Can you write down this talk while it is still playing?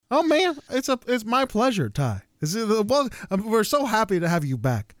Oh man, it's my pleasure, Ty. Well, we're so happy to have you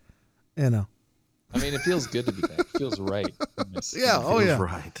back. You know. I mean, it feels good to be back. It feels right. Yeah. Oh yeah.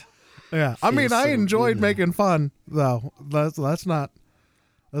 Right. Yeah. I mean, I so enjoyed good. making fun though. That's not.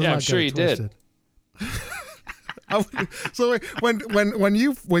 Yeah, I'm sure you did. So when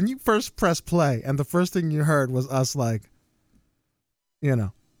you first pressed play and the first thing you heard was us like, you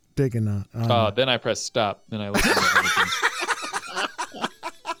know, digging on. Then I pressed stop. Then I listened to everything.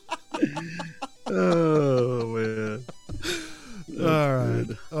 Oh man. All right.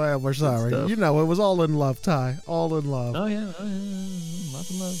 Well, we're sorry. You know, it was all in love, Ty. All in love. Oh yeah. Lots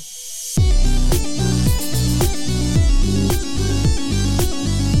of love.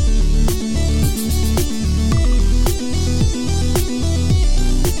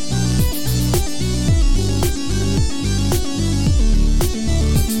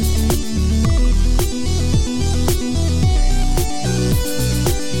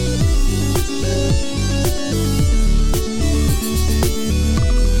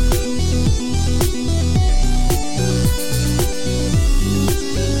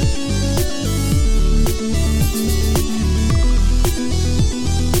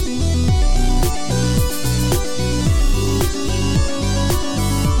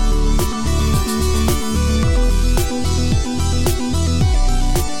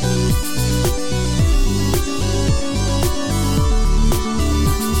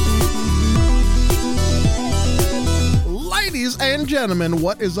 Gentlemen,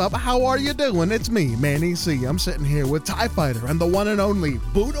 what is up? How are you doing? It's me, Manny C. I'm sitting here with TIE Fighter and the one and only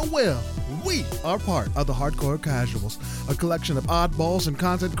Buddha Will. We are part of the Hardcore Casuals, a collection of oddballs and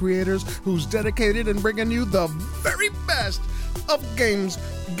content creators who's dedicated in bringing you the very best of games,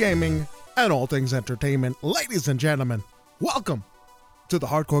 gaming, and all things entertainment. Ladies and gentlemen, welcome to the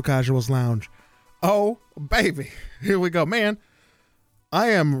Hardcore Casuals Lounge. Oh, baby, here we go. Man, I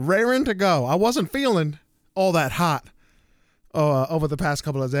am raring to go. I wasn't feeling all that hot over the past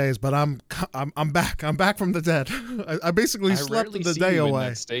couple of days, but I'm back. I'm back from the dead. I basically slept the day away. In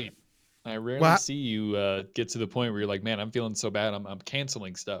that state. I rarely see you get to the point where you're like, man, I'm feeling so bad. I'm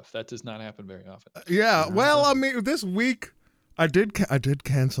canceling stuff. That does not happen very often. Yeah. Well, I mean, this week I did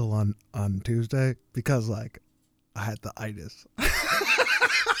cancel on Tuesday because like I had the itis.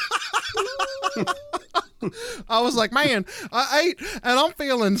 I was like, man, I ate and I'm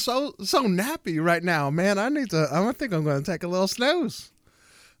feeling so nappy right now, man. I think I'm going to take a little snooze.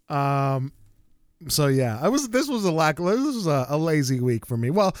 So yeah, this was a lazy week for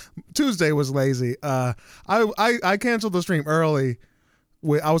me. Well, Tuesday was lazy. I canceled the stream early.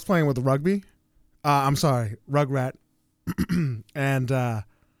 I was playing with the rugby. I'm sorry, Rugrat. And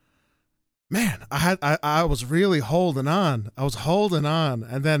man, I was really holding on. I was holding on.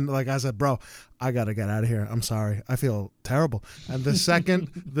 And then like I said, bro, I got to get out of here. I'm sorry. I feel terrible. And the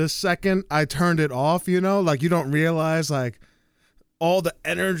second I turned it off, you know, like you don't realize like all the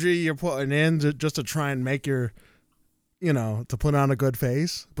energy you're putting in just to try and make your, you know, to put on a good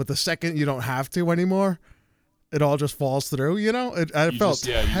face. But the second you don't have to anymore, it all just falls through, you know? I felt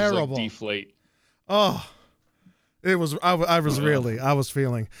terrible. You just, like, deflate. Oh, it was, I was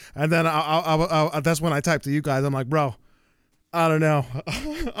feeling. And then I that's when I typed to you guys. I'm like, bro, I don't know.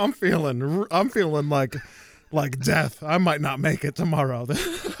 I'm feeling like death. I might not make it tomorrow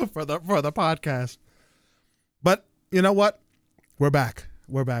for the podcast. But you know what? We're back.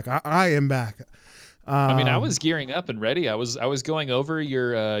 I am back. I mean, I was gearing up and ready. I was going over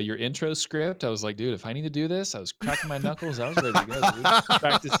your intro script. I was like, dude, if I need to do this, I was cracking my knuckles. I was ready to go. Dude.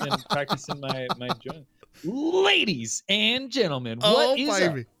 Practicing my joint. Ladies and gentlemen, what is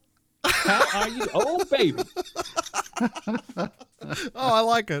baby. Up? How are you? Oh, baby. I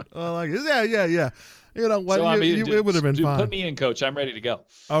like it. Yeah. You know what? So, it would have been fine. Put me in, coach. I'm ready to go.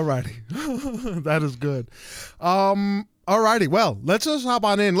 All righty. That is good. All righty. Well, let's just hop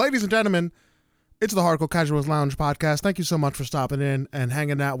on in. Ladies and gentlemen, it's the Hardcore Casuals Lounge podcast. Thank you so much for stopping in and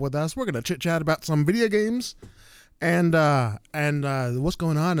hanging out with us. We're going to chit-chat about some video games and what's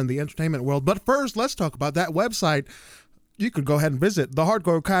going on in the entertainment world. But first, let's talk about that website. You could go ahead and visit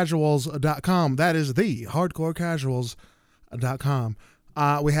thehardcorecasuals.com. That is thehardcorecasuals.com.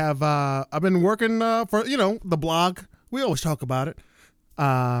 We have I've been working for, you know, the blog. We always talk about it.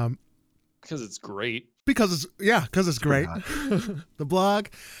 Because it's great. Because it's great. The blog,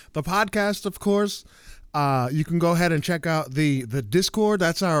 the podcast, of course. You can go ahead and check out the Discord.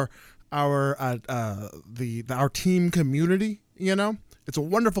 That's our team community. You know, it's a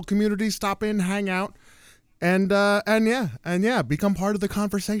wonderful community. Stop in, hang out, and become part of the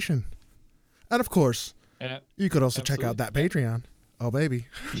conversation. And of course, you could also check out that Patreon. Oh baby,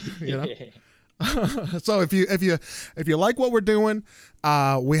 you know. So if you like what we're doing,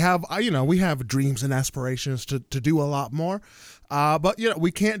 we have dreams and aspirations to do a lot more, but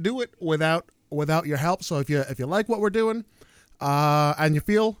we can't do it without your help. So if you like what we're doing, and you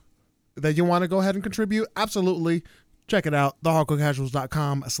feel that you want to go ahead and contribute, absolutely check it out,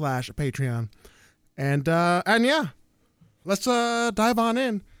 thehardcorecasuals.com/Patreon, and yeah, let's dive on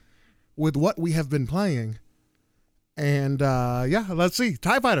in with what we have been playing, and yeah, let's see,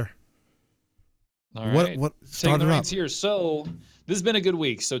 TIE Fighter. All right. What taking the started reins up? here. So this has been a good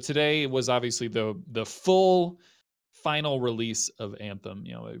week. So today was obviously the full final release of Anthem.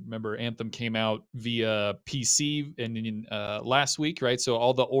 I remember Anthem came out via PC and last week, right? So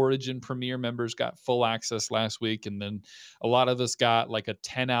all the Origin Premier members got full access last week, and then a lot of us got like a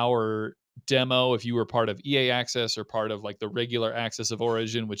 10-hour demo if you were part of EA Access or part of like the regular access of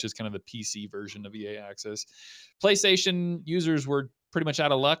Origin, which is kind of the PC version of EA Access. PlayStation users were pretty much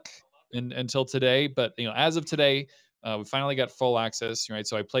out of luck until today, but as of today, we finally got full access, right?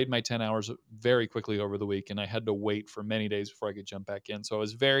 So I played my 10 hours very quickly over the week, and I had to wait for many days before I could jump back in. So I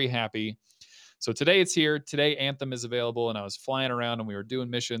was very happy. So today it's here. Today Anthem is available, and I was flying around and we were doing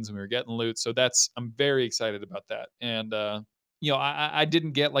missions and we were getting loot. So I'm very excited about that. And I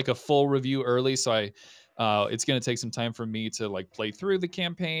didn't get like a full review early, so it's going to take some time for me to like play through the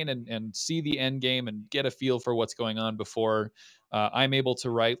campaign and see the end game and get a feel for what's going on before I'm able to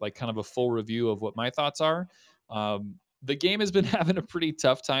write like kind of a full review of what my thoughts are. The game has been having a pretty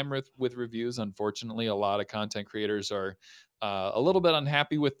tough time with reviews. Unfortunately, a lot of content creators are a little bit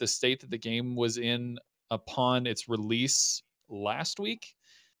unhappy with the state that the game was in upon its release last week,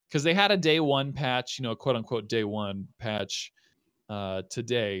 because they had a day one patch, quote unquote day one patch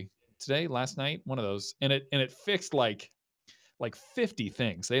last night, one of those, and it fixed like 50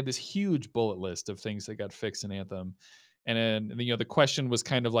 things. They had this huge bullet list of things that got fixed in Anthem. And then the question was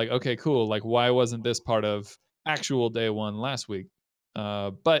kind of like, okay, cool, like why wasn't this part of actual day one last week?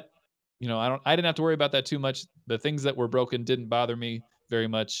 But I didn't have to worry about that too much. The things that were broken didn't bother me very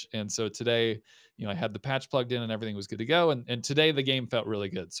much. And so today, I had the patch plugged in and everything was good to go. And today the game felt really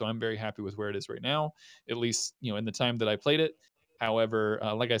good. So I'm very happy with where it is right now, at least, in the time that I played it. However,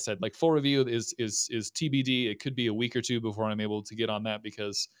 like I said, like full review is TBD. It could be a week or two before I'm able to get on that,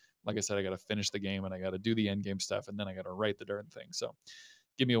 because like I said, I got to finish the game and I got to do the end game stuff, and then I got to write the darn thing. So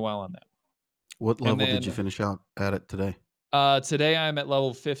give me a while on that. What level did you finish out at it today? Today I'm at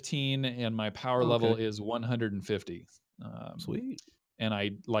level 15 and my power level is 150. Sweet. And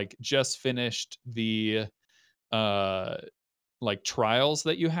I like just finished the like trials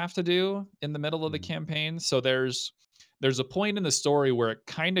that you have to do in the middle of the campaign. So there's a point in the story where it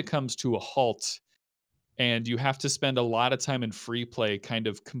kind of comes to a halt, and you have to spend a lot of time in free play kind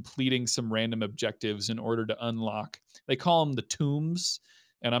of completing some random objectives in order to unlock, they call them the tombs.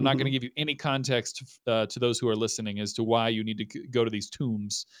 And I'm not going to give you any context to those who are listening as to why you need to go to these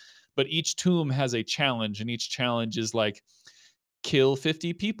tombs. But each tomb has a challenge, and each challenge is like kill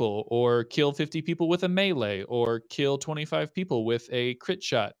 50 people, or kill 50 people with a melee, or kill 25 people with a crit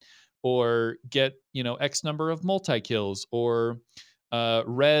shot, or get, X number of multi-kills, or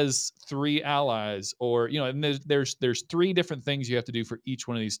res 3 allies, or, and there's 3 different things you have to do for each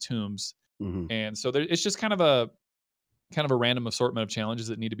one of these tombs. And so it's just kind of a random assortment of challenges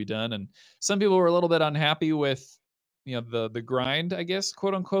that need to be done. And some people were a little bit unhappy with, the grind, I guess,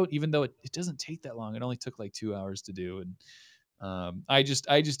 quote unquote, even though it doesn't take that long. It only took like 2 hours to do. And I just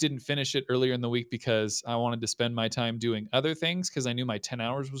didn't finish it earlier in the week because I wanted to spend my time doing other things, because I knew my 10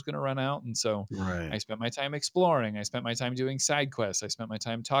 hours was going to run out. And so I spent my time exploring. I spent my time doing side quests. I spent my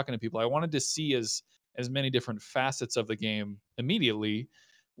time talking to people. I wanted to see as many different facets of the game immediately,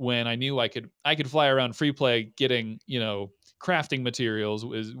 when I knew I could fly around free play getting, crafting materials,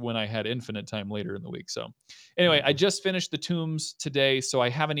 was when I had infinite time later in the week. So anyway, I just finished the tombs today, so I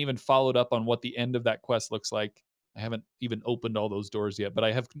haven't even followed up on what the end of that quest looks like. I haven't even opened all those doors yet, but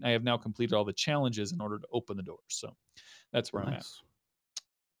I have now completed all the challenges in order to open the doors. So that's where I'm at.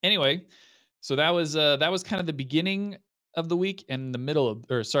 Anyway, so that was kind of the beginning of the week, and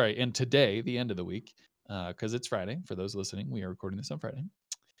and today, the end of the week, because it's Friday. For those listening, we are recording this on Friday.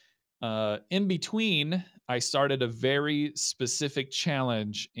 In between, I started a very specific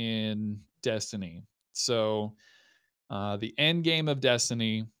challenge in Destiny. So the end game of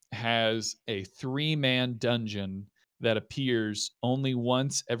Destiny has a 3-man dungeon that appears only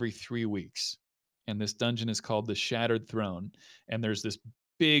once every 3 weeks. And this dungeon is called the Shattered Throne. And there's this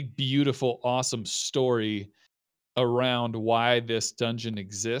big, beautiful, awesome story around why this dungeon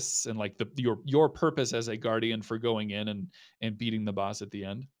exists, and like your purpose as a guardian for going in and beating the boss at the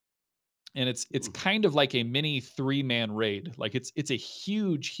end. And it's kind of like a mini 3-man raid. Like it's a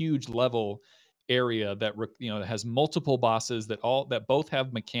huge level, area that that has multiple bosses that both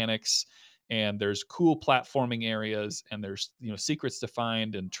have mechanics, and there's cool platforming areas, and there's secrets to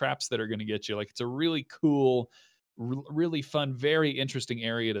find and traps that are going to get you. Like, it's a really cool, really fun, very interesting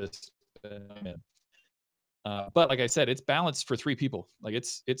area to spend time in. But like I said, it's balanced for 3 people. Like,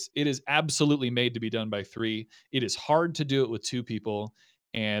 it is absolutely made to be done by 3. It is hard to do it with 2 people,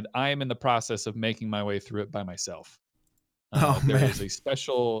 and I am in the process of making my way through it by myself. There is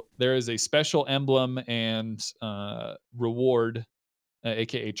a special emblem and reward,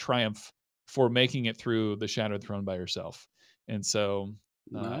 aka triumph, for making it through the Shattered Throne by yourself. And so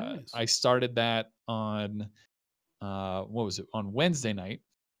Nice. I started that on on Wednesday night,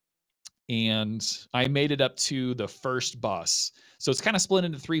 and I made it up to the first boss. So it's kind of split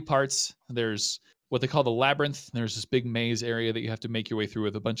into 3 parts. There's what they call the labyrinth. There's this big maze area that you have to make your way through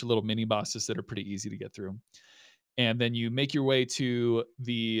with a bunch of little mini bosses that are pretty easy to get through. And then you make your way to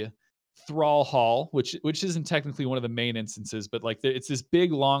the Thrall Hall, which isn't technically one of the main instances, but like it's this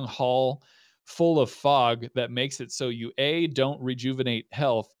big long hall full of fog that makes it so you A, don't rejuvenate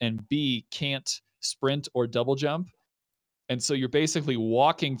health, and B, can't sprint or double jump. And so you're basically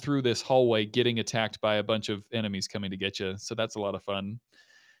walking through this hallway getting attacked by a bunch of enemies coming to get you. So that's a lot of fun.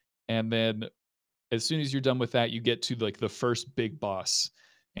 And then as soon as you're done with that, you get to like the first big boss.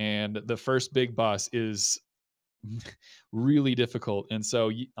 And the first big boss is really difficult. And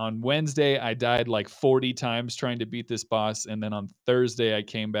so on Wednesday, I died like 40 times trying to beat this boss. And then on Thursday, I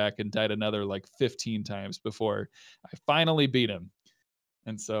came back and died another like 15 times before I finally beat him.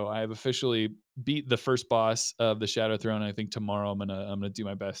 And so I have officially beat the first boss of the Shadow Throne. I think tomorrow I'm gonna do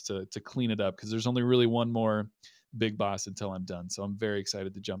my best to clean it up, because there's only really one more big boss until I'm done. So I'm very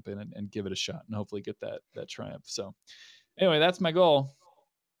excited to jump in and give it a shot and hopefully get that triumph. So anyway, that's my goal.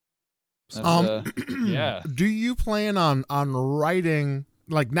 Yeah. Do you plan on writing,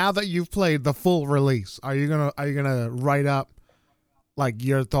 like, now that you've played the full release, are you gonna write up like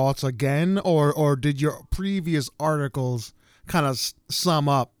your thoughts again, or did your previous articles kind of sum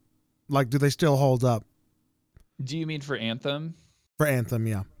up? Like, do they still hold up? Do you mean for Anthem? For Anthem,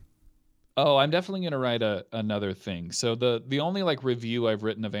 yeah. Oh, I'm definitely going to write another thing. So the only like review I've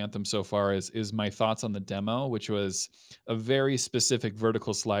written of Anthem so far is my thoughts on the demo, which was a very specific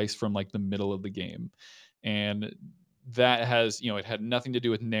vertical slice from like the middle of the game. And that has, it had nothing to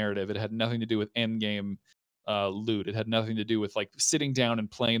do with narrative. It had nothing to do with end game loot. It had nothing to do with like sitting down and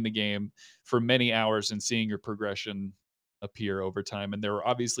playing the game for many hours and seeing your progression appear over time. And there were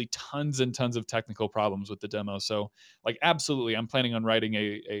obviously tons and tons of technical problems with the demo. So like, absolutely, I'm planning on writing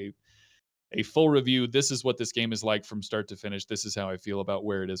a full review. This is what this game is like from start to finish. This is how I feel about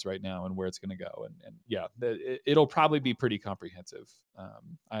where it is right now and where it's going to go. And yeah, it'll probably be pretty comprehensive.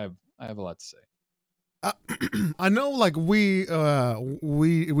 I have a lot to say. I know, like, we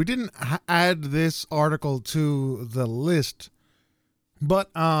didn't add this article to the list,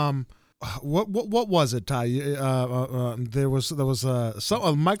 but what was it, Ty? There was a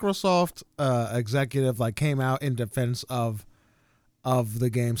Microsoft executive like came out in defense of the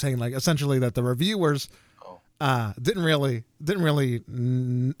game, saying like essentially that the reviewers didn't really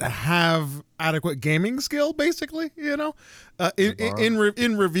have adequate gaming skill, basically, in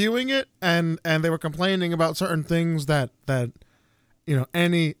reviewing it, and they were complaining about certain things that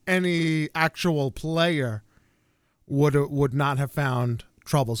any actual player would not have found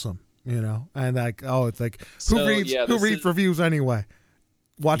troublesome, and like, it's like, who reads reviews anyway?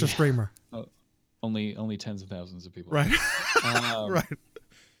 Watch a streamer. Only tens of thousands of people. Right. Right.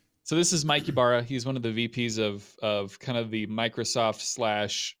 So this is Mike Ybarra. He's one of the VPs of kind of the Microsoft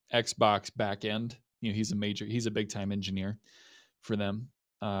 / Xbox backend. He's a big time engineer for them.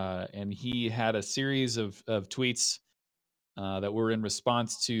 And he had a series of tweets that were in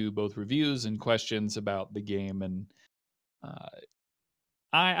response to both reviews and questions about the game. And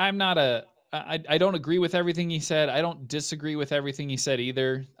I don't agree with everything he said. I don't disagree with everything he said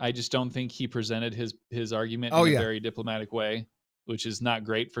either. I just don't think he presented his argument in a very diplomatic way, which is not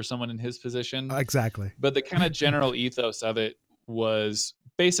great for someone in his position. Exactly. But the kind of general ethos of it was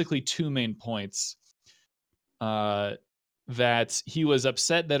basically 2 main points. That he was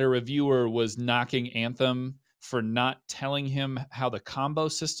upset that a reviewer was knocking Anthem for not telling him how the combo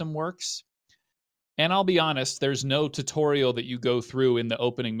system works. And I'll be honest, there's no tutorial that you go through in the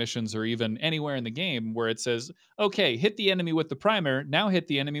opening missions or even anywhere in the game where it says, okay, hit the enemy with the primer, now hit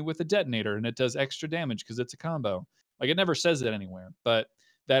the enemy with the detonator, and it does extra damage because it's a combo. Like, it never says that anywhere, but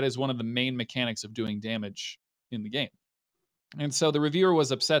that is one of the main mechanics of doing damage in the game. And so the reviewer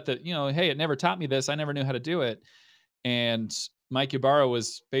was upset that, hey, it never taught me this. I never knew how to do it. And Mike Ybarra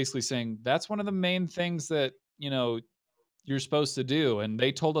was basically saying, that's one of the main things that, you're supposed to do. And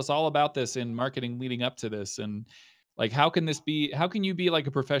they told us all about this in marketing leading up to this. And like, how can you be like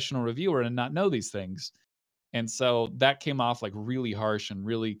a professional reviewer and not know these things? And so that came off like really harsh and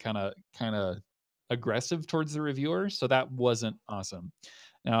really kind of aggressive towards the reviewer. So that wasn't awesome.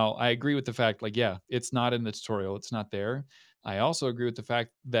 Now, I agree with the fact, like, yeah, it's not in the tutorial, it's not there. I also agree with the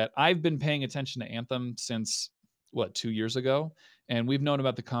fact that I've been paying attention to Anthem since 2 years ago, and we've known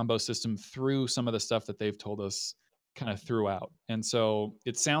about the combo system through some of the stuff that they've told us kind of throughout. And so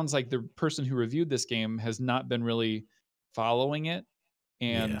it sounds like the person who reviewed this game has not been really following it.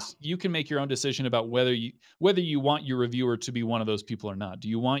 And you can make your own decision about whether you want your reviewer to be one of those people or not. Do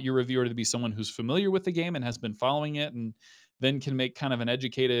you want your reviewer to be someone who's familiar with the game and has been following it and then can make kind of an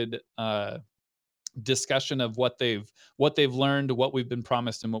educated discussion of what they've learned, what we've been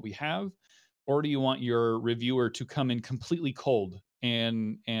promised, and what we have? Or do you want your reviewer to come in completely cold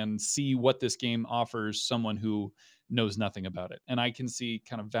and see what this game offers someone who knows nothing about it? And I can see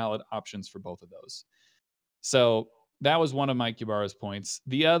kind of valid options for both of those. So that was one of Mike Ybarra's points.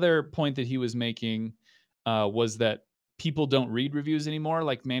 The other point that he was making was that people don't read reviews anymore,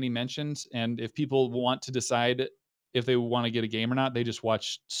 like Manny mentioned. And if people want to decide if they want to get a game or not, they just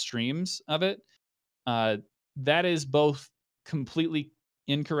watch streams of it. That is both completely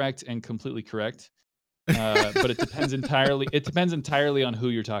incorrect and completely correct. But it depends entirely on who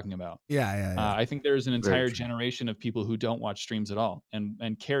you're talking about. Yeah. I think there's an entire generation of people who don't watch streams at all and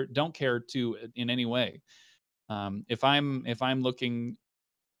don't care to in any way. If I'm looking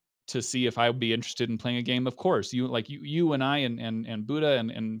to see if I would be interested in playing a game, of course, you and I and Buddha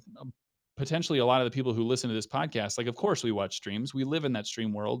and potentially a lot of the people who listen to this podcast, like, of course we watch streams. We live in that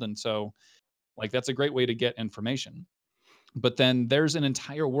stream world. And so like, that's a great way to get information. But then there's an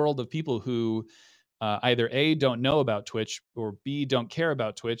entire world of people who either A, don't know about Twitch, or B, don't care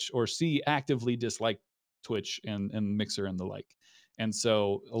about Twitch, or C, actively dislike Twitch and Mixer and the like. And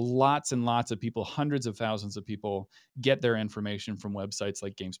so lots and lots of people, hundreds of thousands of people, get their information from websites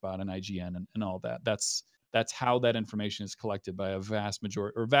like GameSpot and IGN and all that. That's how that information is collected by a vast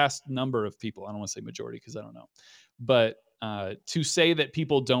number of people. I don't want to say majority because I don't know. But to say that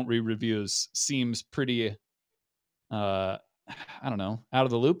people don't read reviews seems pretty, I don't know, out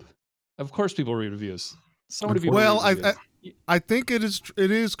of the loop. Of course people read reviews. So many people read reviews. I think it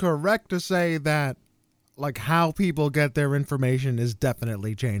is correct to say that, like, how people get their information is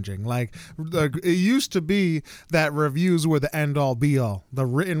definitely changing. Like, it used to be that reviews were the end all be all, the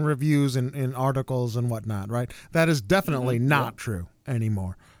written reviews in articles and whatnot, right? That is definitely not true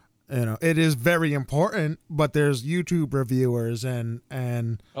anymore. You know, it is very important, but there's YouTube reviewers and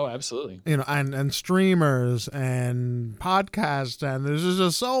oh, absolutely, you know, and streamers and podcasts, and there's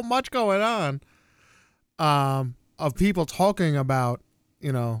just so much going on of people talking about,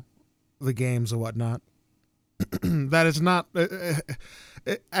 you know, the games and whatnot. That is not, and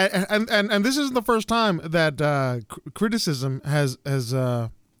this isn't the first time that criticism has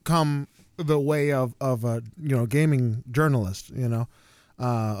come the way of you know, gaming journalists, you know,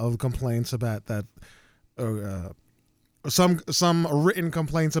 of complaints about that, some written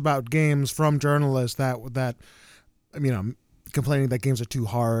complaints about games from journalists that you know, complaining that games are too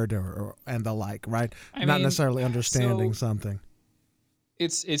hard or and the like, right? Not necessarily understanding something.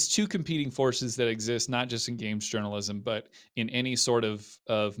 It's two competing forces that exist, not just in games journalism, but in any sort of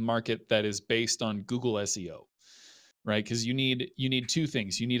market that is based on Google SEO, right? Because you need two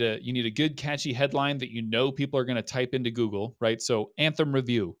things. You need a good catchy headline that you know people are going to type into Google, right? So Anthem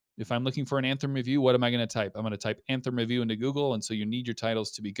review. If I'm looking for an Anthem review, what am I going to type? I'm going to type Anthem review into Google, and so you need your titles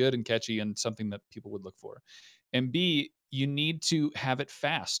to be good and catchy and something that people would look for. And B, you need to have it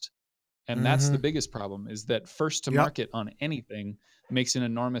fast. And that's the biggest problem, is that first to market on anything makes an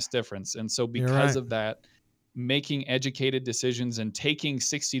enormous difference. And so because of that, making educated decisions and taking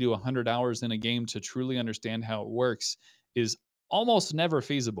 60 to 100 hours in a game to truly understand how it works is almost never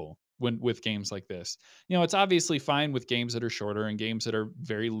feasible with games like this. You know, it's obviously fine with games that are shorter and games that are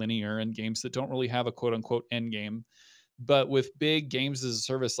very linear and games that don't really have a quote unquote end game. But with big games as a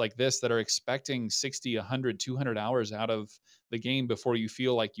service like this that are expecting 60, 100, 200 hours out of the game before you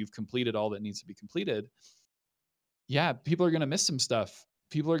feel like you've completed all that needs to be completed, yeah, people are going to miss some stuff.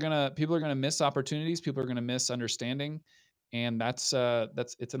 People are going to miss opportunities. People are going to miss understanding. And that's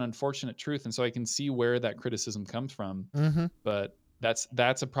it's an unfortunate truth. And so I can see where that criticism comes from. But that's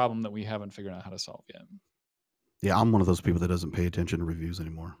a problem that we haven't figured out how to solve yet. Yeah, I'm one of those people that doesn't pay attention to reviews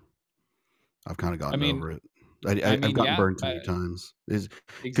anymore. I've kind of gotten over it. I've gotten burned too many times.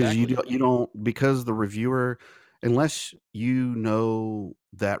 Because you don't, because the reviewer, unless you know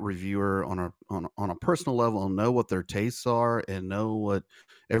that reviewer on a personal level and know what their tastes are and know what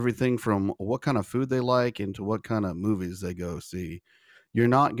everything from what kind of food they like into what kind of movies they go see. You're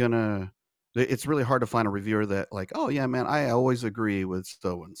not gonna. It's really hard to find a reviewer that like, oh yeah, man, I always agree with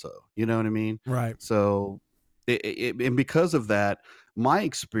so and so. You know what I mean? Right. So, and because of that, my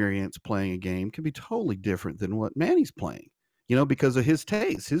experience playing a game can be totally different than what Manny's playing. You know, because of his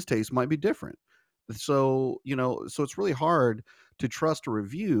taste. His taste might be different. So, so it's really hard to trust a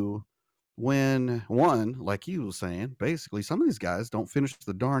review when one, like you was saying, basically some of these guys don't finish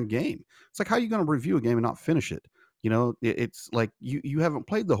the darn game. It's like, how are you going to review a game and not finish it? It's like you haven't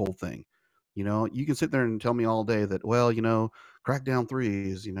played the whole thing. You can sit there and tell me all day that, well, Crackdown 3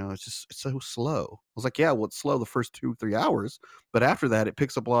 is, it's so slow. I was like, yeah, well, it's slow the first 2-3 hours, but after that, it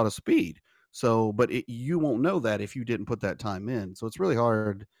picks up a lot of speed. So, but you won't know that if you didn't put that time in. So it's really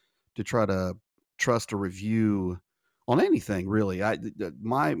hard to try to trust a review on anything, really.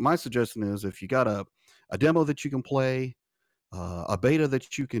 My suggestion is, if you got a demo that you can play, a beta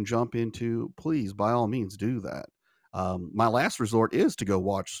that you can jump into, please, by all means, do that. My last resort is to go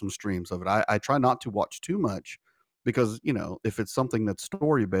watch some streams of it. I try not to watch too much because, if it's something that's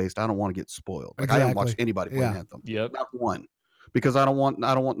story based, I don't want to get spoiled. Like, exactly. I don't watch anybody play Anthem. Yep. Not one. Because I don't want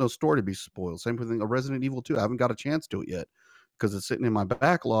no story to be spoiled. Same thing, a Resident Evil 2. I haven't got a chance to it yet because it's sitting in my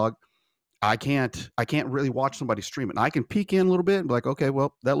backlog. I can't really watch somebody stream it. And I can peek in a little bit and be like, okay,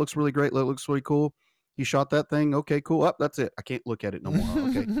 well, that looks really great. That looks really cool. He shot that thing. Okay, cool. Up, that's it. I can't look at it no more.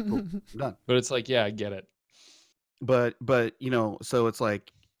 Okay, cool. I'm done. But it's like, yeah, I get it. But so it's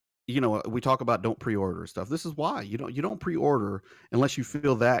like, we talk about don't pre-order stuff. This is why you don't pre-order unless you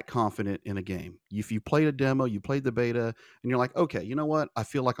feel that confident in a game. If you played a demo, you played the beta, and you're like, okay, you know what? I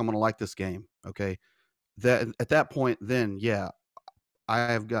feel like I'm going to like this game. Okay, that at that point, then yeah, I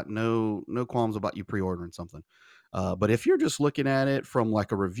have got no qualms about you pre-ordering something. But if you're just looking at it from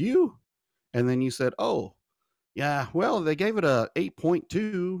like a review, and then you said, oh, yeah, well, they gave it a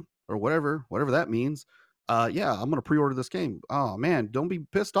 8.2 or whatever that means. Yeah, I'm going to pre-order this game. Oh man, don't be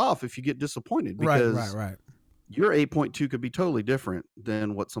pissed off if you get disappointed, because right. Your 8.2 could be totally different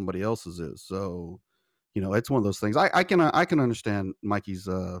than what somebody else's is. So, it's one of those things. I can understand Mikey's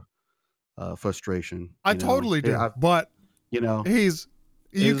frustration. I totally do, but he's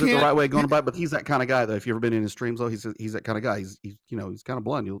the right way of going about it, but he's that kind of guy, though. If you've ever been in his streams, though, he's that kind of guy. He's kind of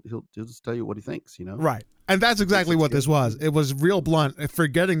blunt. He'll just tell you what he thinks, Right. And that's exactly what this was. It was real blunt,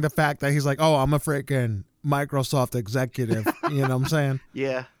 forgetting the fact that he's like, oh, I'm a freaking Microsoft executive. You know what I'm saying?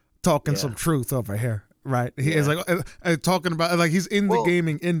 Yeah. Talking some truth over here. Right. He is like talking about, like, he's in the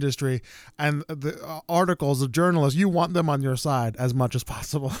gaming industry, and the articles, the journalists, you want them on your side as much as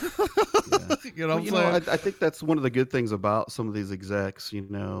possible. I think that's one of the good things about some of these execs,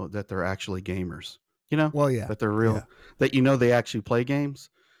 that they're actually gamers, well, yeah, that they're real, that, they actually play games.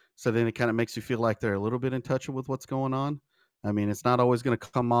 So then it kind of makes you feel like they're a little bit in touch with what's going on. I mean, it's not always going to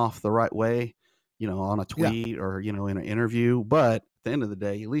come off the right way, on a tweet or, in an interview, but at the end of the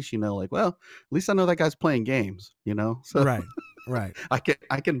day, at least, like, well, at least I know that guy's playing games, so right.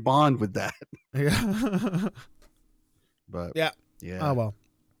 I can bond with that. Yeah. But yeah. Oh, well.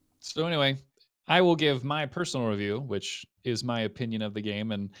 So anyway, I will give my personal review, which is my opinion of the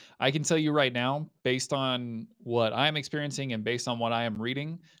game. And I can tell you right now, based on what I'm experiencing and based on what I am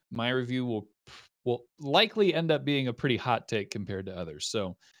reading, my review will likely end up being a pretty hot take compared to others.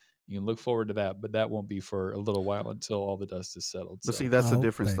 So you can look forward to that, but that won't be for a little while until all the dust is settled. But see, that's the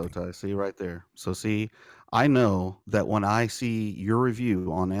difference, though, Ty. See right there. So see, I know that when I see your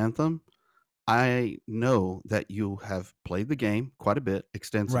review on Anthem, I know that you have played the game quite a bit,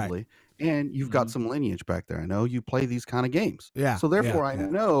 extensively, and you've got some lineage back there. I know you play these kind of games. Yeah. So therefore, I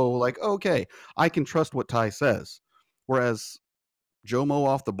know, like, okay, I can trust what Ty says. Whereas Joe Mo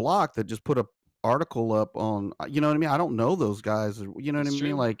off the block that just put a article up on, you know what I mean? I don't know those guys. You know what I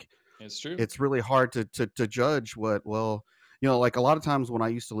mean? Like, it's true. It's really hard to judge what, well, like a lot of times when I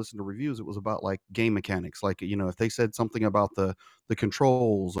used to listen to reviews, it was about like game mechanics. Like, if they said something about the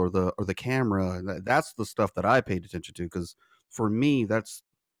controls or the camera, that's the stuff that I paid attention to. Because for me, that's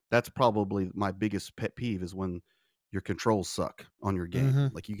probably my biggest pet peeve, is when your controls suck on your game.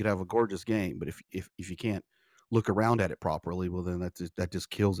 Mm-hmm. Like, you could have a gorgeous game, but if you can't look around at it properly, well, then that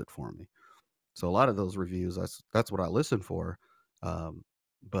just kills it for me. So a lot of those reviews, that's what I listen for.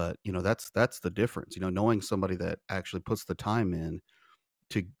 But that's the difference, knowing somebody that actually puts the time in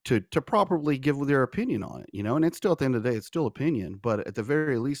to properly give their opinion on it, and it's still, at the end of the day, it's still opinion, but at the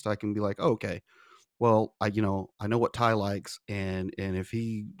very least I can be like, oh, okay, well, I know what Ty likes, and if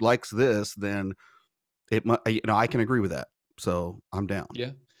he likes this, then I can agree with that, so I'm down.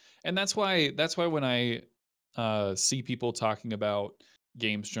 Yeah. And that's why when I see people talking about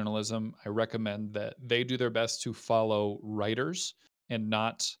games journalism, I recommend that they do their best to follow writers and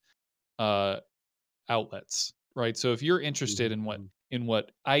not outlets, right? So if you're interested in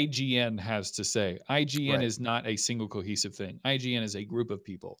what IGN has to say, IGN is not a single cohesive thing. IGN is a group of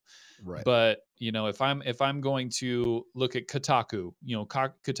people. Right. But, if I'm going to look at Kotaku,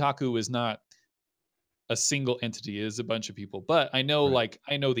 Kotaku is not a single entity. It is a bunch of people. But I know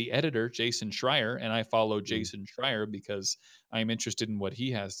I know the editor, Jason Schreier, and I follow Jason Schreier because I'm interested in what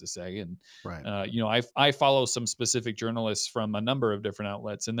he has to say. And I follow some specific journalists from a number of different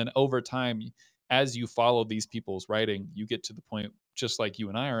outlets. And then over time, as you follow these people's writing, you get to the point, just like you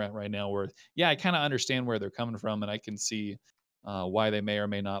and I are at right now, where I kind of understand where they're coming from, and I can see why they may or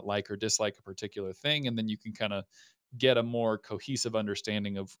may not like or dislike a particular thing, and then you can kind of get a more cohesive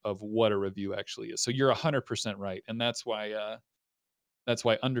understanding of what a review actually is. So you're 100% right, and that's why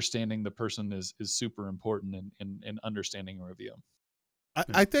understanding the person is super important in understanding a review.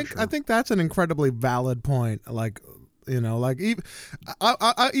 I think that's an incredibly valid point. Like, even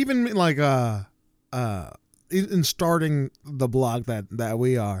like in starting the blog that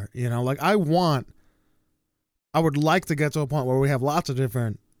we are, I would like to get to a point where we have lots of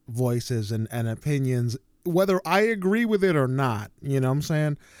different voices and opinions, whether I agree with it or not. You know what I'm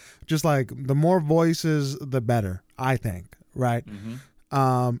saying? Just like the more voices, the better, I think. Right. Mm-hmm.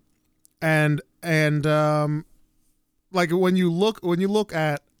 Like when you look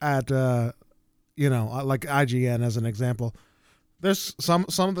at like IGN as an example, there's some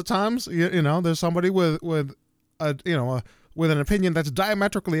of the times, there's somebody with an opinion that's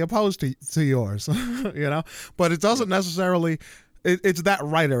diametrically opposed to yours, but it doesn't necessarily, it's that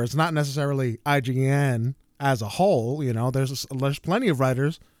writer. It's not necessarily IGN as a whole. There's plenty of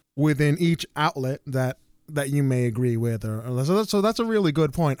writers within each outlet that you may agree with, so that's a really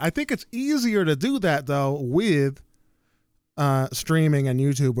good point. I think it's easier to do that though with streaming and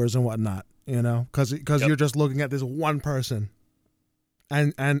YouTubers and whatnot, because you're just looking at this one person.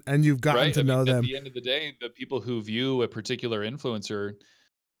 And you've gotten to know them. At the end of the day, the people who view a particular influencer,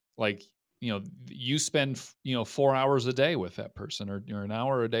 like, you spend 4 hours a day with that person, or an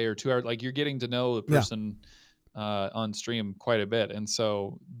hour a day or 2 hours. Like, you're getting to know the person on stream quite a bit, and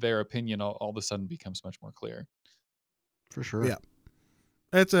so their opinion all of a sudden becomes much more clear. For sure. Yeah,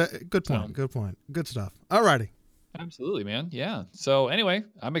 it's a good point. Good point. Good stuff. Alrighty. Absolutely, man. Yeah. So anyway,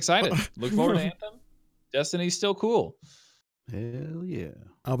 I'm excited. Look forward to Anthem. Destiny's still cool. Hell yeah.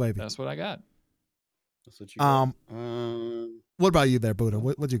 Oh, baby. That's what I got. That's what you got. What about you there, Buddha?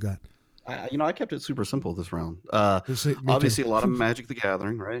 What you got? I kept it super simple this round. Obviously, a lot of Magic the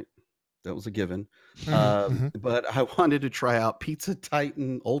Gathering, right? That was a given. But I wanted to try out Pizza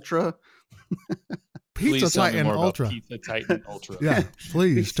Titan Ultra. Pizza Titan Ultra. Pizza Titan Ultra. Yeah,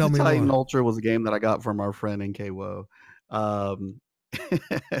 please tell me more. Pizza Titan Ultra was a game that I got from our friend NKWO.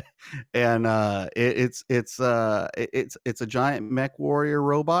 And it's a giant mech warrior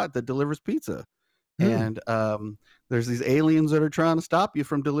robot that delivers pizza. And there's these aliens that are trying to stop you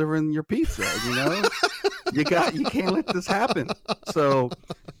from delivering your pizza. You can't let this happen. So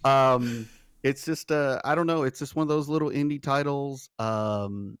it's just I don't know, it's just one of those little indie titles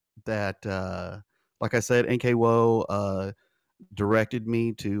that like I said, NKWO directed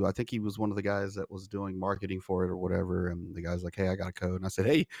me to, I think he was one of the guys that was doing marketing for it or whatever, and the guy's like, hey, I got a code, and I said,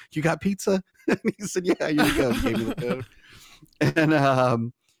 hey, you got pizza? And he said, yeah, here you go. He gave me the code.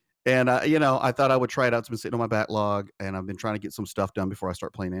 And I thought I would try it out. It's been sitting on my backlog, and I've been trying to get some stuff done before I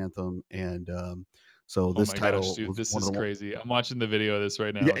start playing Anthem. And so this title, gosh, dude, this is crazy. I'm watching the video of this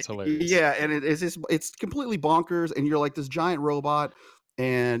right now. Yeah, it's hilarious. Yeah, and it's completely bonkers, and you're like this giant robot,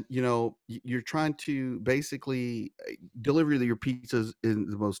 and you're trying to basically deliver your pizzas in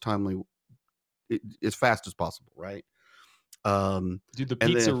the most timely, as fast as possible, right? Dude, the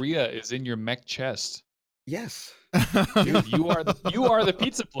pizzeria is in your mech chest. Yes. Dude, you are the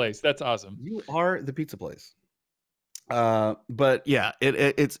pizza place. That's awesome. You are the pizza place. But yeah,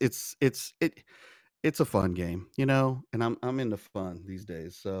 it's a fun game, and I'm into fun these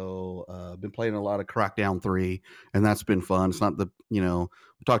days. So I've been playing a lot of Crackdown 3, and that's been fun. It's not we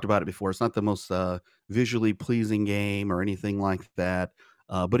talked about it before. It's not the most visually pleasing game or anything like that.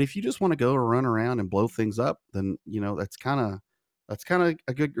 But if you just want to go run around and blow things up, then that's kind of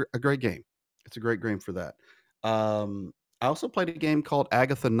a great game. It's a great game for that. I also played a game called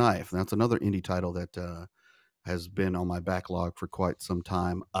Agatha Knife, and that's another indie title that has been on my backlog for quite some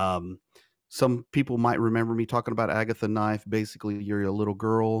time. Some people might remember me talking about Agatha Knife. Basically, you're a little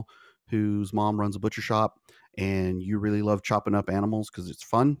girl whose mom runs a butcher shop, and you really love chopping up animals because it's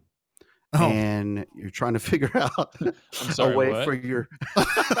fun. Oh. And you're trying to figure out a way for your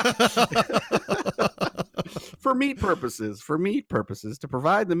for meat purposes, to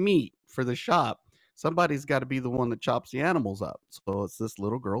provide the meat for the shop somebody's got to be the one that chops the animals up. So it's this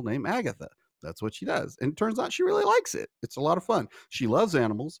little girl named Agatha. That's what she does. And it turns out she really likes it. It's a lot of fun. She loves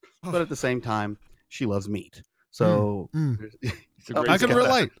animals, but at the same time, she loves meat. So I can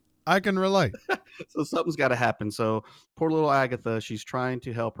relate. I can relate. So something's got to happen. So poor little Agatha, she's trying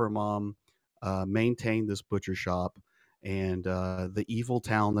to help her mom maintain this butcher shop and the evil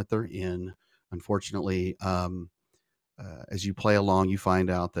town that they're in. Unfortunately, as you play along, you find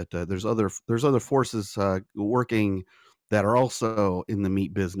out that there's other forces working that are also in the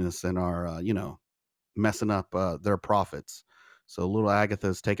meat business and are messing up their profits. So little Agatha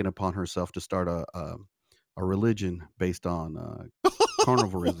has taken upon herself to start a religion based on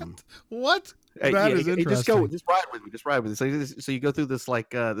carnivorism. What? That is interesting. Just ride with me. So you go through this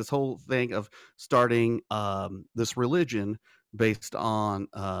this whole thing of starting this religion based on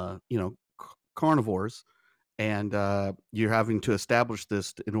carnivores, and you're having to establish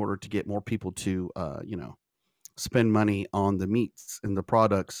this in order to get more people to spend money on the meats and the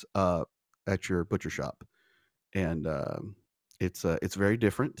products at your butcher shop, and it's very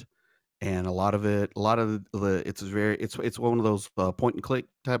different. And it's one of those point and click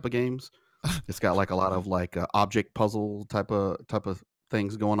type of games. It's got like a lot of object puzzle type of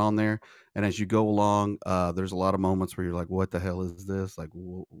things going on there. And as you go along, there's a lot of moments where you're like, what the hell is this? Like,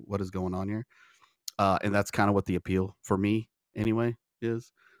 what is going on here? And that's kind of what the appeal for me anyway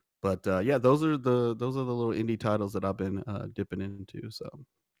is. But those are the little indie titles that I've been dipping into. So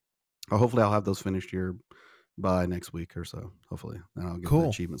hopefully I'll have those finished here by next week or so. Hopefully, and I'll get the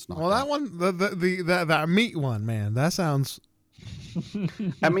achievements knocked out. That one, that meat one, man, that sounds.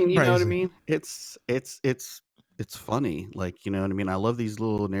 I mean, you know what I mean. It's funny, like, you know what I mean. I love these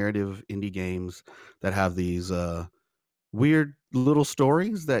little narrative indie games that have these weird little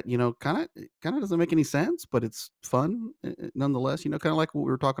stories that kind of doesn't make any sense, but it's fun nonetheless. Kind of like what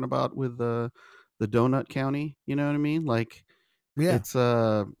we were talking about with the Donut County. You know what I mean? Like, yeah, it's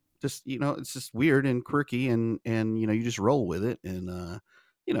just it's just weird and quirky, and you just roll with it and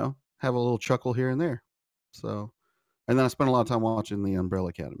have a little chuckle here and there. So, and then I spent a lot of time watching the Umbrella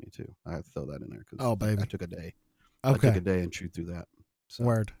Academy too. I have to throw that in there because I took a day. Okay. I took a day and chewed through that. So.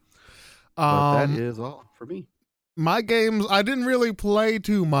 Word. But that is all for me. My games, I didn't really play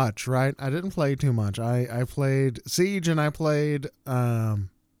too much, right? I didn't play too much. I played Siege and I played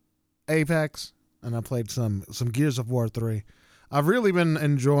Apex and I played some Gears of War 3. I've really been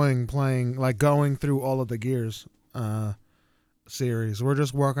enjoying playing, like going through all of the Gears series. We're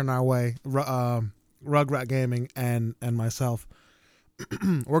just working our way, Rugrat Gaming and myself.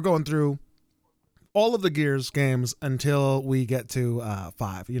 We're going through all of the Gears games until we get to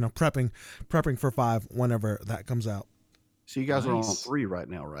 5. Prepping for 5 whenever that comes out. So you guys are on 3 right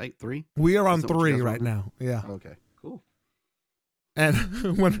now, right? 3? We are on 3 right now. Yeah. Okay. Cool. And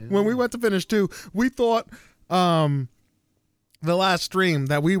when we went to finish 2, we thought the last stream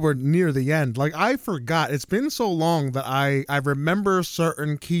that we were near the end. Like, I forgot. It's been so long that I remember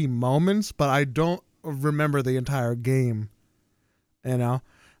certain key moments, but I don't remember the entire game. And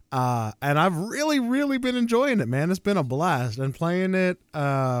I've really, really been enjoying it, man. It's been a blast. And playing it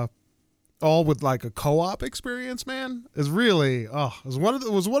all with like a co-op experience, man, is really it was one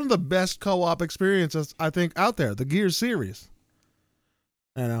of the best co-op experiences I think out there. The Gears series.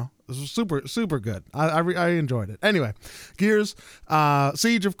 It was super, super good. I enjoyed it. Anyway, Gears,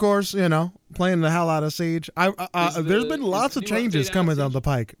 Siege, of course. Playing the hell out of Siege. There's been lots of changes coming down the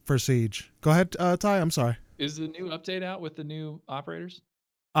pike for Siege. Go ahead, Ty. I'm sorry. Is the new update out with the new operators?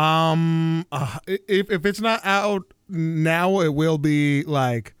 If it's not out now, it will be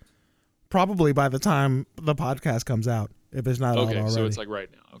like probably by the time the podcast comes out. If it's not out already. So it's like right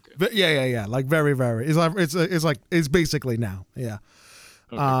now. Okay. But yeah. Like very, very. It's basically now. Yeah.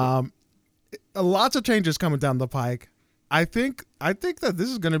 Okay, lots of changes coming down the pike. I think that this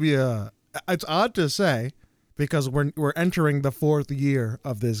is going to be it's odd to say because we're entering the 4th year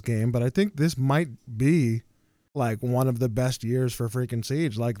of this game, but I think this might be like one of the best years for freaking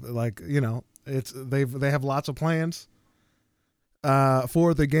Siege. Like they have lots of plans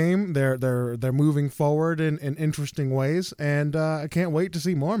for the game. They're moving forward in interesting ways, and I can't wait to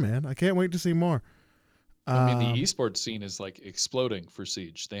see more, man. I can't wait to see more. I mean, the esports scene is like exploding for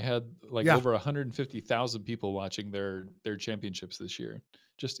Siege. They had over 150,000 people watching their championships this year.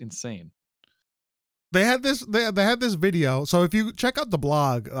 Just insane. They had this video. So if you check out the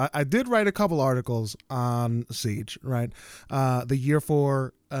blog, I did write a couple articles on Siege, right? The year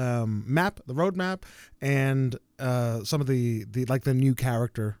 4 map, the roadmap, and some of the new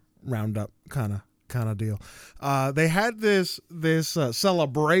character roundup kind of deal. They had this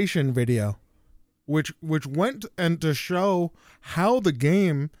celebration video, which went and to show how the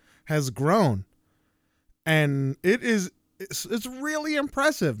game has grown and it's really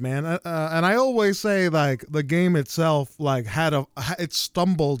impressive, man. And I always say, like, the game itself, like, it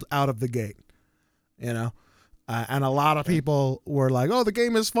stumbled out of the gate, you know. And a lot of people were like, "Oh, the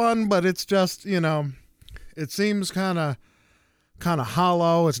game is fun, but it's just, you know, it seems kind of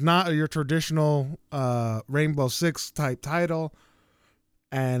hollow. It's not your traditional Rainbow Six type title,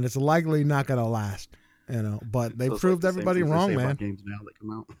 and it's likely not going to last." You know, but they proved everybody wrong, man. Games now that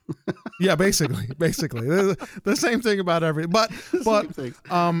come out. Yeah, basically, the same thing about but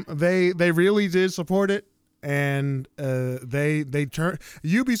they really did support it, and they turn.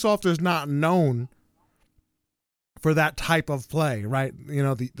 Ubisoft is not known for that type of play, right? You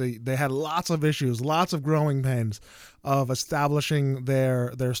know, they had lots of issues, lots of growing pains of establishing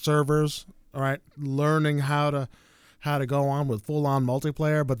their servers, all right, learning how to go on with full on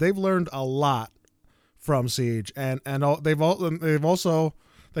multiplayer, but they've learned a lot from Siege, and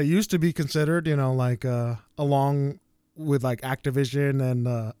they used to be considered, you know, like along with like Activision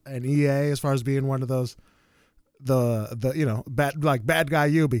and EA as far as being one of those the you know, bad guy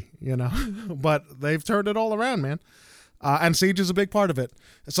Ubi, you know. But they've turned it all around, man. And Siege is a big part of it.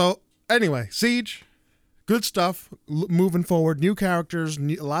 So anyway, Siege, good stuff moving forward. New characters,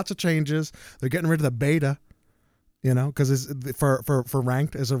 lots of changes. They're getting rid of the beta. You know, because it's for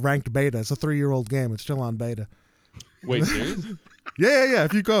ranked, it's a ranked beta. It's a 3-year-old game. It's still on beta. Wait, serious? Yeah.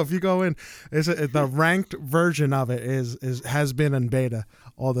 If you go in, the ranked version of it has been in beta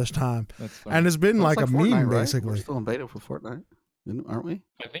all this time, and it's been like a Fortnite, meme, right? Basically. We're still in beta for Fortnite, aren't we?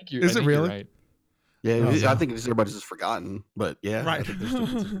 I think you're. Is it really? Right. Yeah, I think everybody's just forgotten, but yeah, right. I think they're still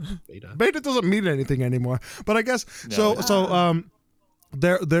beta. Beta doesn't mean anything anymore, but I guess so.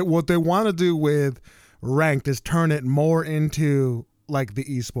 They're what they want to do with ranked is turn it more into like the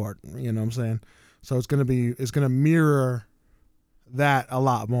esport, you know what I'm saying? So it's gonna mirror that a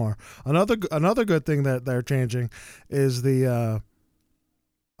lot more. Another good thing that they're changing is the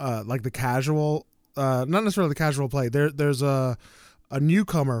like the casual, not necessarily the casual play. There's a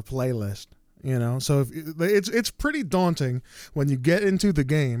newcomer playlist, you know. So it's pretty daunting when you get into the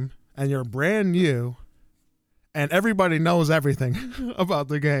game and you're brand new, and everybody knows everything about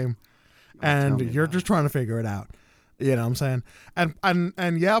the game. And you're just trying to figure it out. You know what I'm saying?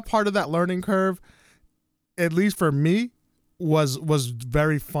 And yeah, part of that learning curve, at least for me, was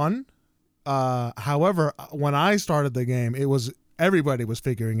very fun. However, when I started the game, everybody was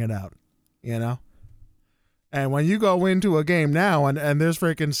figuring it out, you know? And when you go into a game now and there's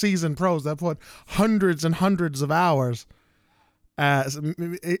freaking seasoned pros that put hundreds and hundreds of hours,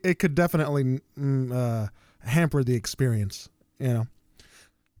 it could definitely hamper the experience, you know?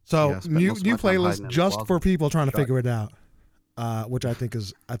 So new playlist just for people trying to figure it out, which I think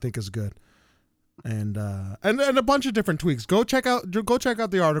is good, and a bunch of different tweaks. Go check out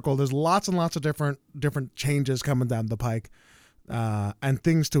the article. There's lots and lots of different changes coming down the pike, and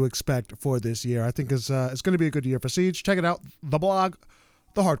things to expect for this year. I think it's going to be a good year for Siege. Check it out. The blog,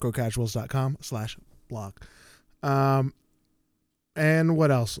 thehardcorecasuals.com/blog. And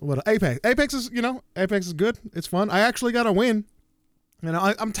what else? Apex is good. It's fun. I actually got a win. You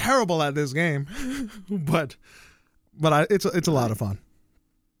know, I'm terrible at this game, but it's a lot of fun.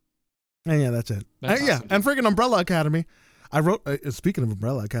 And yeah, that's it. That's awesome. And freaking Umbrella Academy. I wrote. Speaking of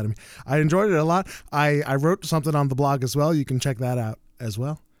Umbrella Academy, I enjoyed it a lot. I wrote something on the blog as well. You can check that out as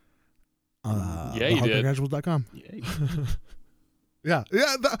well. Yeah, you did. HardcoreCasuals.com. Yeah. You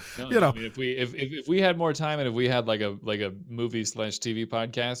know, I mean, if we had more time and if we had like a movie/TV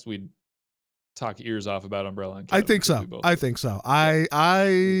podcast, we'd talk ears off about Umbrella Academy. I think so.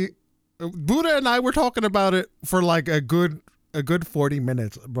 Buddha and I were talking about it for like a good 40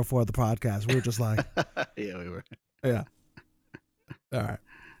 minutes before the podcast. We were just like, yeah, we were. Yeah. All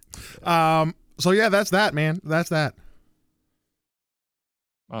right. So yeah, that's that, man. That's that.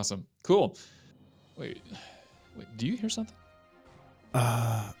 Awesome. Cool. Wait. Do you hear something?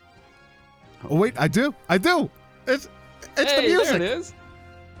 Oh wait, I do. It's the music. There it is.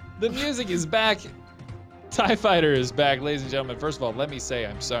 The music is back. TIE Fighter is back, ladies and gentlemen. First of all, let me say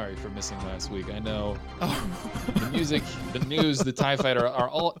I'm sorry for missing last week. I know the music, the news, the TIE Fighter are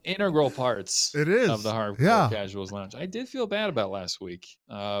all integral parts of the Hardcore Casuals Lounge. I did feel bad about last week.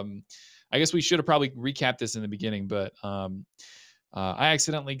 I guess we should have probably recapped this in the beginning, but I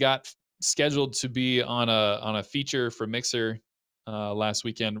accidentally got scheduled to be on a feature for Mixer last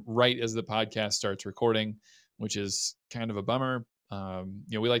weekend, right as the podcast starts recording, which is kind of a bummer.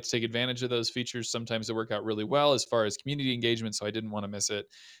 We like to take advantage of those features. Sometimes they work out really well as far as community engagement, so I didn't want to miss it.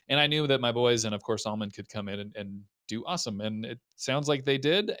 And I knew that my boys and, of course, Almond could come in and do awesome. And it sounds like they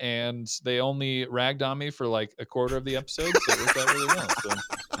did, and they only ragged on me for like a quarter of the episode, so it worked out really well. So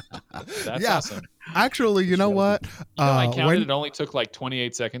that's awesome. Actually, you know what? I counted. It only took like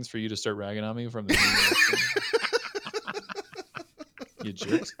 28 seconds for you to start ragging on me from the. You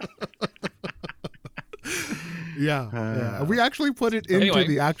jerks. Yeah. We actually put it into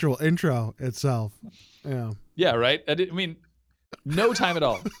the actual intro itself. Yeah. Yeah. Right. I mean, no time at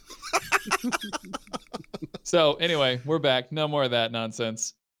all. So anyway, we're back. No more of that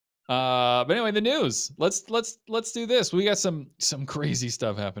nonsense. But anyway, the news. Let's do this. We got some crazy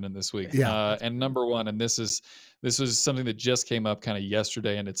stuff happening this week. Yeah. And number one, and this was something that just came up kind of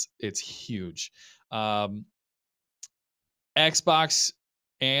yesterday, and it's huge. Xbox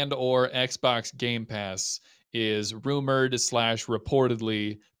and or Xbox Game Pass is rumored /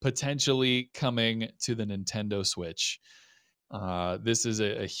 reportedly potentially coming to the Nintendo Switch. This is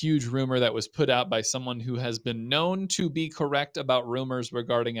a huge rumor that was put out by someone who has been known to be correct about rumors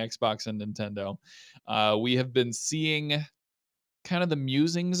regarding Xbox and Nintendo. We have been seeing kind of the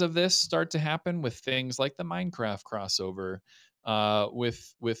musings of this start to happen with things like the Minecraft crossover,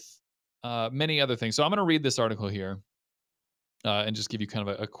 with many other things. So I'm going to read this article here and just give you kind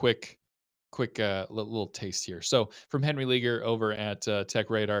of a quick little taste here. So from Henry Leager over at Tech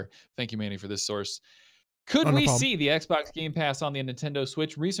Radar. Thank you, Manny, for this source. Could we see the Xbox Game Pass on the Nintendo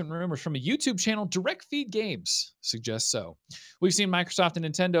Switch? Recent rumors from a YouTube channel, Direct Feed Games, suggest so. We've seen Microsoft and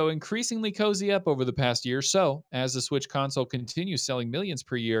Nintendo increasingly cozy up over the past year or so as the Switch console continues selling millions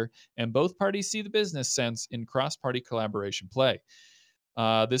per year, and both parties see the business sense in cross-party collaboration play.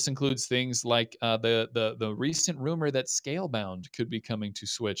 This includes things like the recent rumor that Scalebound could be coming to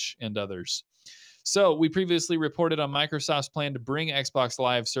Switch and others. So we previously reported on Microsoft's plan to bring Xbox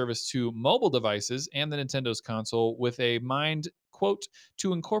Live service to mobile devices and the Nintendo's console with a mind, quote,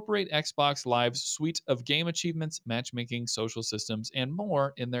 to incorporate Xbox Live's suite of game achievements, matchmaking, social systems, and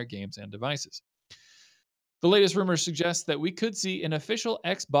more in their games and devices. The latest rumors suggest that we could see an official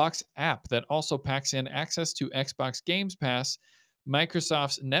Xbox app that also packs in access to Xbox Games Pass,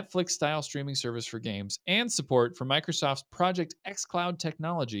 Microsoft's Netflix-style streaming service for games, and support for Microsoft's Project xCloud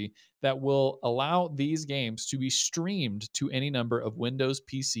technology that will allow these games to be streamed to any number of Windows,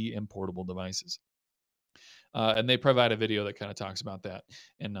 PC, and portable devices. And they provide a video that kind of talks about that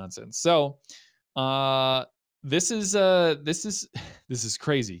and nonsense. So this is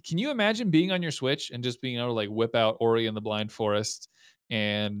crazy. Can you imagine being on your Switch and just being able to like whip out Ori and the Blind Forest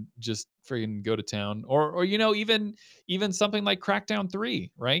and just freaking go to town, or even something like Crackdown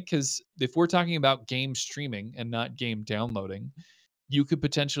 3, right? Because if we're talking about game streaming and not game downloading, you could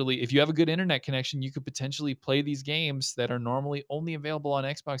potentially, if you have a good internet connection, you could potentially play these games that are normally only available on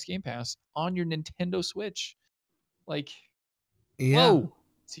Xbox Game Pass on your Nintendo Switch. Like, whoa,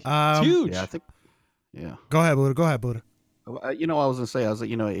 it's huge. Yeah, I think. Yeah. Go ahead, Buddha. I was gonna say,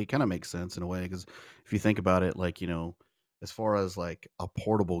 it kind of makes sense in a way because if you think about it, like as far as like a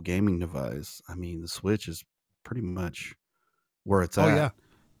portable gaming device, I mean, the Switch is pretty much where it's at. Oh, yeah.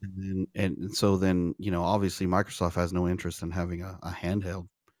 And so then, obviously Microsoft has no interest in having a handheld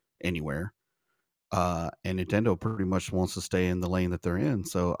anywhere. And Nintendo pretty much wants to stay in the lane that they're in.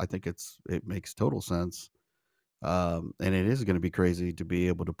 So I think it makes total sense. And it is going to be crazy to be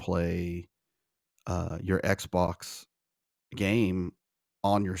able to play your Xbox game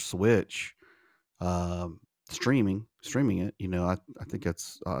on your Switch, streaming it. I think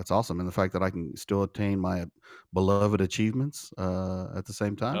it's awesome, and the fact that I can still attain my beloved achievements at the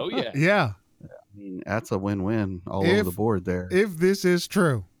same time. Oh yeah. Yeah. I mean, that's a win-win all over the board there. If this is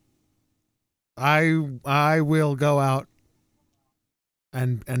true, I will go out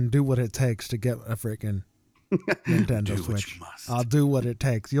and do what it takes to get a freaking Nintendo Switch. I'll do what it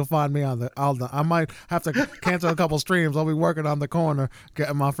takes. You'll find me on I might have to cancel a couple streams. I'll be working on the corner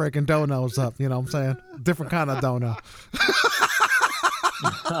getting my freaking donos up. You know what I'm saying? Different kind of dono.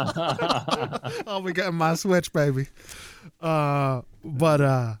 I'll be getting my Switch, baby. But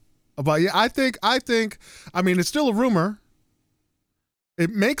yeah, I think I mean, it's still a rumor. It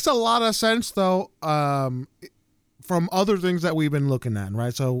makes a lot of sense though, from other things that we've been looking at,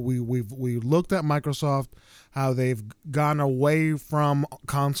 right? So we looked at Microsoft, how they've gone away from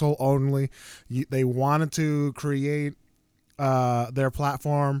console only. They wanted to create their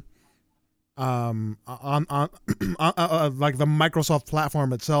platform on like the Microsoft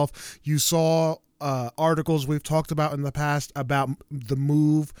platform itself. You saw articles we've talked about in the past about the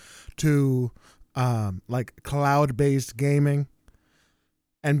move to like cloud-based gaming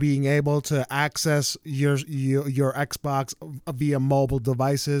and being able to access your Xbox via mobile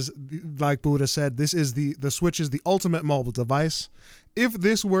devices. Like Buddha said, the Switch is the ultimate mobile device. If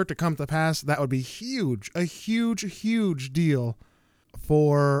this were to come to pass, that would be a huge deal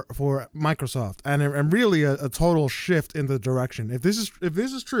for Microsoft, and really a total shift in the direction. If this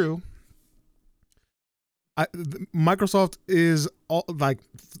is true, Microsoft is like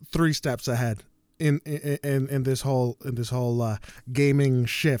 3 steps ahead in this whole gaming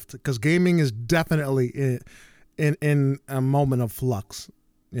shift, because gaming is definitely in a moment of flux.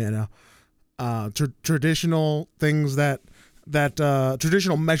 Traditional things that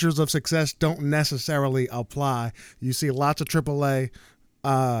traditional measures of success don't necessarily apply. You see lots of AAA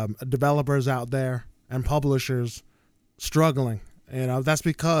developers out there and publishers struggling. That's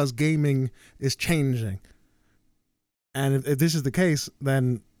because gaming is changing. And if this is the case,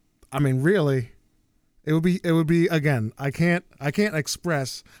 then really, it would be again. I can't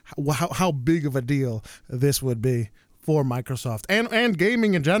express how big of a deal this would be for Microsoft and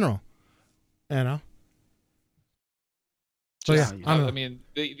gaming in general. So yeah, I mean,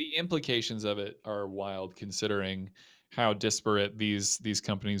 the implications of it are wild, considering how disparate these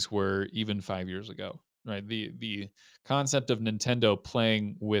companies were even 5 years ago, right? The concept of Nintendo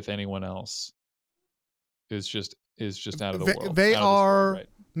playing with anyone else is just out of the world. They are right?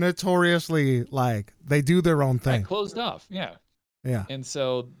 Notoriously, like, they do their own thing. Right, closed off, yeah. And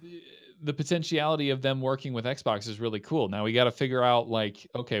so the potentiality of them working with Xbox is really cool. Now we got to figure out, like,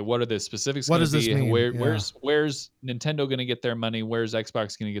 okay, what are the specifics going to be? Where's Nintendo going to get their money? Where's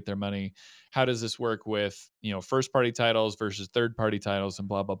Xbox going to get their money? How does this work with, first party titles versus third party titles and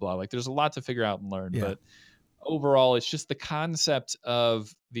blah, blah, blah. Like, there's a lot to figure out and learn. But overall, it's just the concept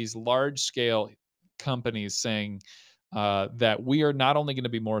of these large scale companies saying that we are not only going to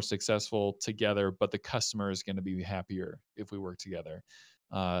be more successful together, but the customer is going to be happier if we work together.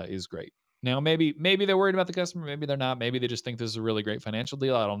 Is great. Now, maybe they're worried about the customer. Maybe they're not. Maybe they just think this is a really great financial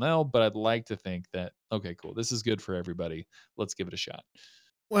deal. I don't know, but I'd like to think that, okay, cool, this is good for everybody. Let's give it a shot.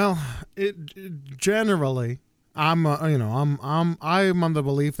 Well, generally, I'm on the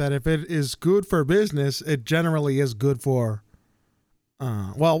belief that if it is good for business, it generally is good for.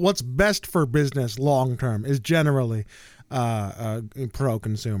 What's best for business long term is generally pro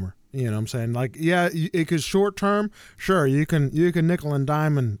consumer. You know what I'm saying? Like, yeah, it could short term, sure, you can nickel and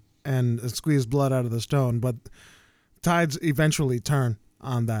dime and squeeze blood out of the stone, but tides eventually turn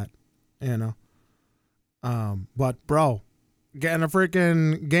on that, But bro, getting a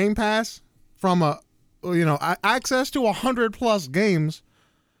freaking Game Pass from access to 100+ games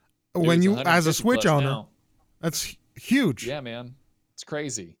when you as a Switch owner, now. That's huge. Yeah, man, it's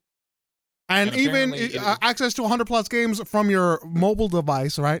crazy. And even access to 100+ games from your mobile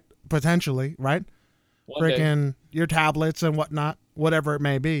device, right? Potentially, right? Freaking your tablets and whatnot, whatever it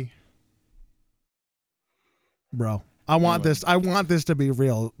may be. Bro, I want this to be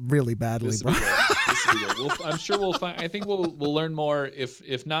real, really badly, bro. I'm sure we'll find. I think we'll learn more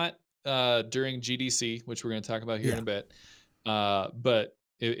if not during GDC, which we're going to talk about here in a bit. But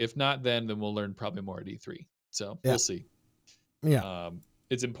if not, then we'll learn probably more at E3. So we'll see. Yeah.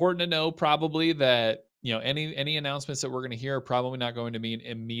 It's important to know probably that, any announcements that we're going to hear are probably not going to mean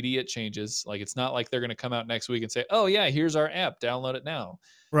immediate changes. Like, it's not like they're going to come out next week and say, oh yeah, here's our app, download it now.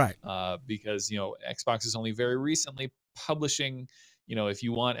 Right. Because, Xbox is only very recently publishing, if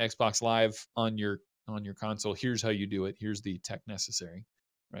you want Xbox Live on your console, here's how you do it. Here's the tech necessary.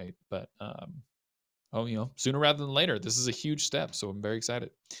 Right. But, sooner rather than later, this is a huge step. So I'm very excited.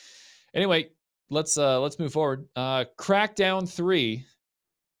 Anyway, let's move forward. Crackdown 3.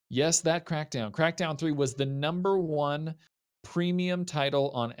 Yes, that Crackdown. Crackdown 3 was the #1 premium title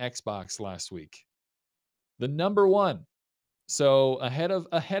on Xbox last week. The #1. So ahead of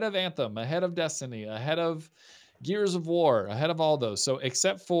Anthem, ahead of Destiny, ahead of Gears of War, ahead of all those. So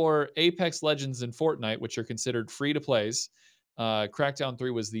except for Apex Legends and Fortnite, which are considered free to plays, Crackdown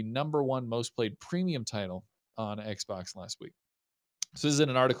 3 was the #1 most played premium title on Xbox last week. So this is in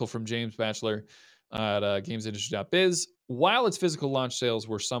an article from James Batchelor at gamesindustry.biz. While its physical launch sales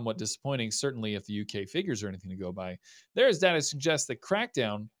were somewhat disappointing, certainly if the UK figures are anything to go by, there is data to suggest that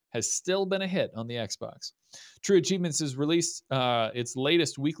Crackdown has still been a hit on the Xbox. True Achievements has released its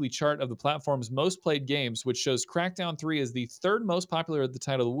latest weekly chart of the platform's most played games, which shows Crackdown 3 is the 3rd most popular of the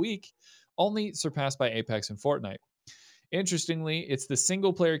title of the week, only surpassed by Apex and Fortnite. Interestingly, it's the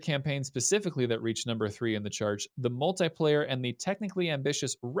single-player campaign specifically that reached #3 in the charts. The multiplayer and the technically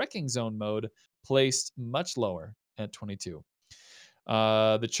ambitious Wrecking Zone mode placed much lower at 22.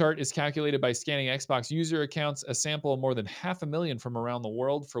 The chart is calculated by scanning Xbox user accounts, a sample of more than 500,000 from around the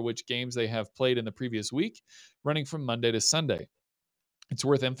world for which games they have played in the previous week, running from Monday to Sunday. It's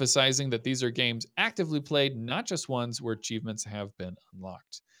worth emphasizing that these are games actively played, not just ones where achievements have been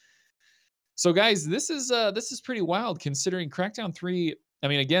unlocked. So, guys, this is pretty wild considering Crackdown 3. I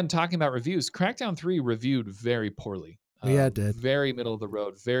mean, again, talking about reviews, Crackdown 3 reviewed very poorly. Yeah, it did. Very middle of the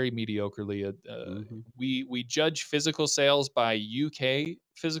road, very mediocrely. We judge physical sales by UK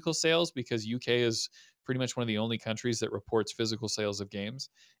physical sales because UK is pretty much one of the only countries that reports physical sales of games.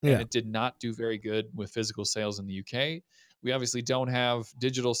 And it did not do very good with physical sales in the UK. We obviously don't have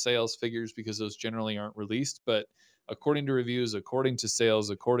digital sales figures because those generally aren't released. But according to reviews, according to sales,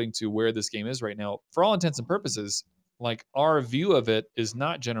 according to where this game is right now, for all intents and purposes, like our view of it is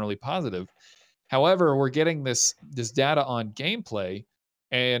not generally positive. However, we're getting this data on gameplay,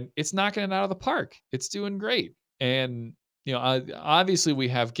 and it's knocking it out of the park. It's doing great. And obviously we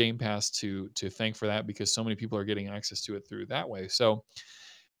have Game Pass to thank for that, because so many people are getting access to it through that way. So,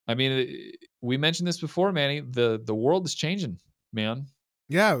 I mean, we mentioned this before, Manny. The world is changing, man.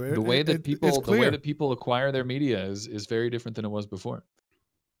 Yeah, the way that people acquire their media is very different than it was before.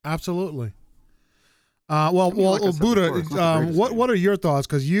 Absolutely. Well, Buddha, what are your thoughts?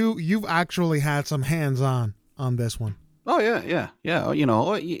 Because you've actually had some hands-on this one. Oh yeah.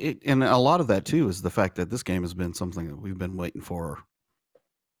 And a lot of that too is the fact that this game has been something that we've been waiting for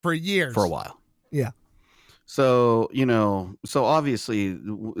years, for a while. Yeah. So so obviously,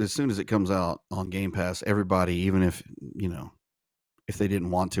 as soon as it comes out on Game Pass, everybody, even if if they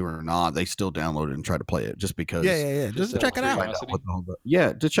didn't want to or not, they still download it and try to play it just because. Yeah. Just check it out.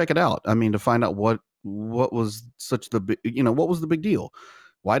 To check it out. I mean, to find out what was such what was the big deal?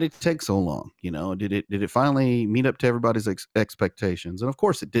 Why did it take so long? Did it finally meet up to everybody's expectations? And of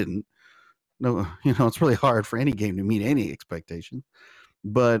course it didn't. No, it's really hard for any game to meet any expectation.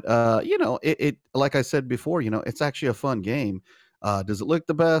 But it like I said before, it's actually a fun game. Does it look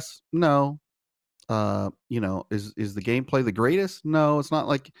the best? No. Is the gameplay the greatest? No, it's not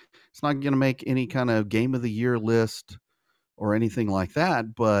going to make any kind of game of the year list or anything like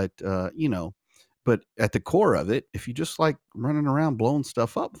that. But but at the core of it, if you just like running around blowing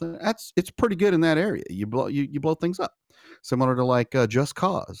stuff up, then it's pretty good in that area. You blow things up, similar to like Just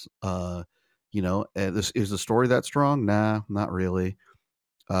Cause. This is the story that strong? Nah, not really.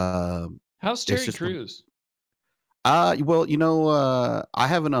 How's Terry Crews? Well, I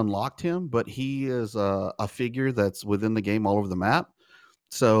haven't unlocked him, but he is a figure that's within the game all over the map.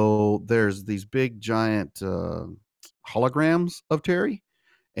 So there's these big giant holograms of Terry,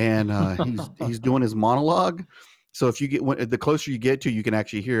 and he's doing his monologue. So if you get the closer you get to, you can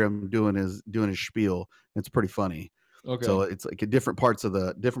actually hear him doing his spiel. It's pretty funny. Okay. So it's like different parts of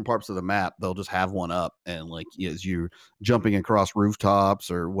the map, they'll just have one up, and like as you're jumping across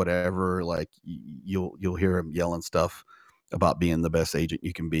rooftops or whatever, like you'll hear him yelling stuff about being the best agent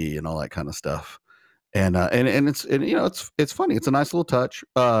you can be and all that kind of stuff. And it's funny. It's a nice little touch.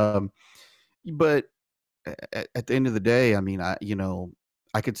 But at the end of the day, I mean,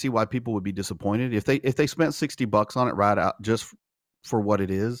 I could see why people would be disappointed if they spent $60 on it right out just for what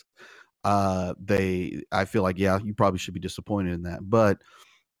it is. I feel like, yeah, you probably should be disappointed in that. But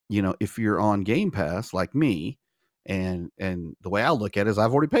if you're on Game Pass like me, and the way I look at it is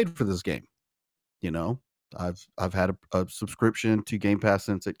I've already paid for this game. I've had a subscription to Game Pass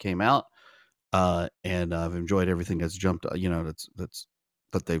since it came out, and I've enjoyed everything that's jumped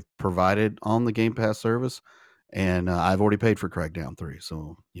that they've provided on the Game Pass service, and I've already paid for Crackdown 3,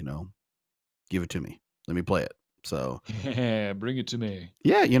 so give it to me, let me play it. So yeah, bring it to me.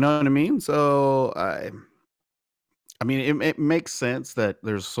 Yeah, you know what I mean? So I mean, it makes sense that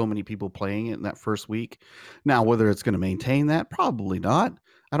there's so many people playing it in that first week. Now, whether it's going to maintain that, probably not.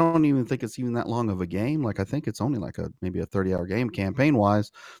 I don't even think it's even that long of a game. Like, I think it's only like maybe a 30-hour game campaign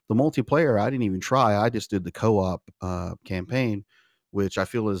wise. The multiplayer, I didn't even try. I just did the co-op campaign, which I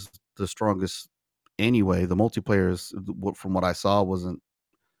feel is the strongest anyway. The multiplayer is, from what I saw, wasn't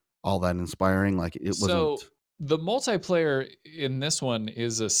all that inspiring. Like, it wasn't. So the multiplayer in this one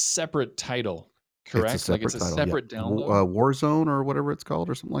is a separate title, correct? It's a separate download. Warzone or whatever it's called,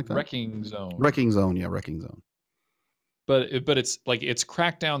 or something like that. Wrecking Zone. Wrecking Zone. But it's like it's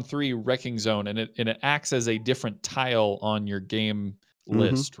Crackdown 3 Wrecking Zone, and it acts as a different tile on your game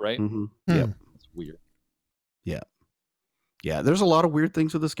list, right? Mm-hmm. Yeah, it's weird. Yeah. There's a lot of weird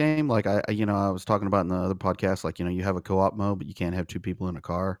things with this game. Like I was talking about in the other podcast. Like you have a co-op mode, but you can't have two people in a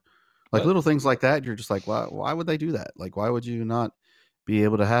car. Like little things like that, you're just like, why would they do that? Like, why would you not be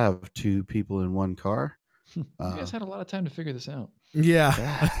able to have two people in one car? You guys had a lot of time to figure this out.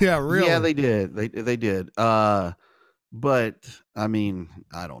 Yeah. Yeah, really. Yeah, they did. They did. But I mean,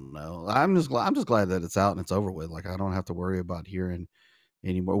 I don't know. I'm just glad that it's out and it's over with. Like, I don't have to worry about hearing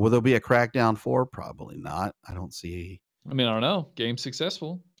anymore. Will there be a Crackdown 4? Probably not. I don't see. I mean, I don't know. Game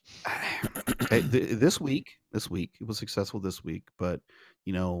successful. This week it was successful this week, but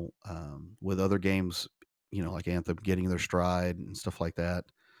with other games, like Anthem getting their stride and stuff like that,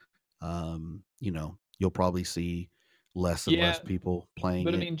 you'll probably see less and less people playing.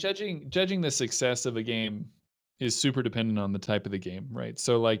 But I mean, judging the success of a game is super dependent on the type of the game, right?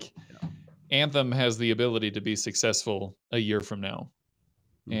 So like Anthem has the ability to be successful a year from now.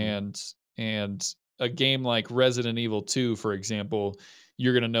 And a game like Resident Evil 2, for example,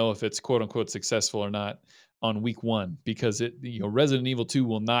 you're going to know if it's quote unquote successful or not on week 1, because Resident Evil 2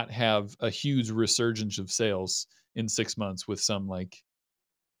 will not have a huge resurgence of sales in 6 months with some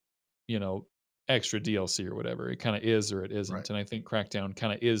extra DLC or whatever. It kind of is or it isn't. Right. And I think Crackdown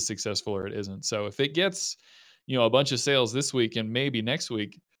kind of is successful or it isn't. So if it gets, a bunch of sales this week and maybe next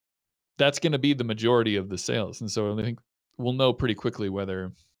week, that's going to be the majority of the sales. And so I think we'll know pretty quickly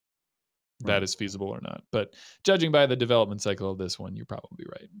whether that is feasible or not. But judging by the development cycle of this one, you're probably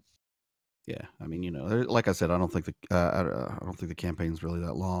right. Yeah, I mean, like I said, I don't think the campaign's really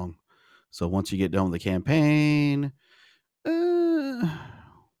that long. So once you get done with the campaign,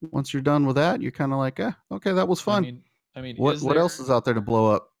 once you're done with that, you're kind of like, okay, that was fun. I mean, what else is out there to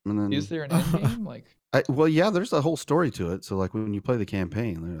blow up? And then, is there an end game? Yeah, there's a whole story to it. So like when you play the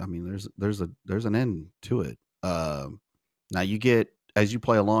campaign, I mean, there's an end to it. Now you get, as you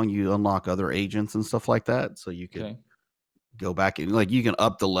play along, you unlock other agents and stuff like that. So you can go back and you can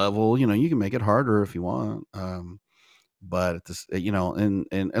up the level, you can make it harder if you want. But this,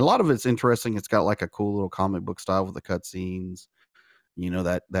 and a lot of it's interesting. It's got like a cool little comic book style with the cutscenes,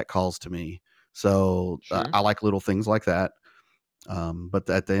 that calls to me. So sure. I like little things like that. But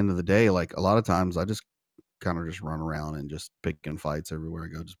at the end of the day, like a lot of times I just kind of just run around and just picking fights everywhere I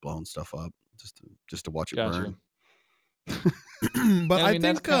go, just blowing stuff up just to watch it burn. But I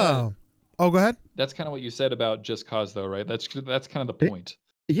think go ahead. That's kind of what you said about Just Cause though, right? That's kind of the point.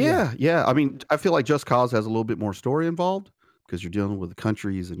 Yeah. I mean, I feel like Just Cause has a little bit more story involved because you're dealing with the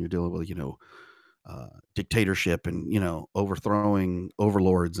countries and you're dealing with, dictatorship and, overthrowing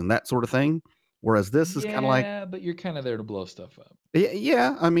overlords and that sort of thing. Whereas this is kind of like... Yeah, but you're kind of there to blow stuff up.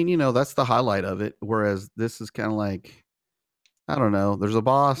 Yeah. I mean, that's the highlight of it. Whereas this is kind of like, I don't know, there's a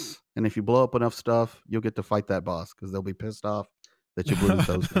boss, and if you blow up enough stuff, you'll get to fight that boss because they'll be pissed off that you blew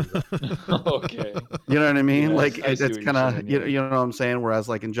those things up. Okay. You know what I mean? It's kind of, you know what I'm saying? Whereas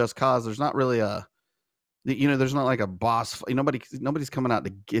like in Just Cause, there's not really there's not like a boss. Nobody's coming out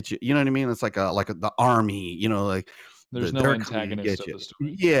to get you. You know what I mean? It's like the army, there's no antagonist of the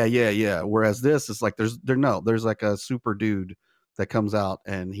story. Yeah. Whereas this is like, there's like a super dude that comes out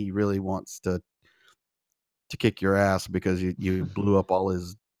and he really wants to kick your ass because you blew up all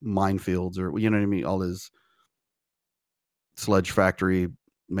his minefields or, you know what I mean? All his Sledge Factory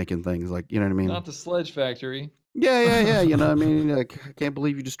making things like, you know what I mean? Not the Sledge Factory. Yeah. You know what I mean? Like, I can't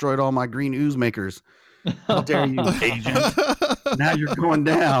believe you destroyed all my green ooze makers. How dare you, agent? Now you're going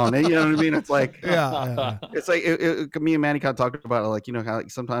down. And you know what I mean? It's like, it's like me and Manny kind of talked about it, like, how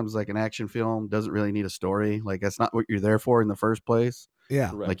sometimes like an action film doesn't really need a story. Like that's not what you're there for in the first place. Yeah.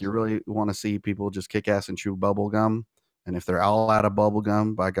 Correct. Like you really want to see people just kick ass and chew bubble gum. And if they're all out of bubble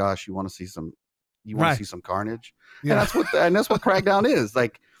gum, by gosh, you want to see some carnage. Yeah. And that's what Crackdown is.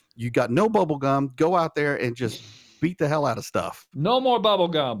 Like you got no bubble gum, go out there and just beat the hell out of stuff. No more bubble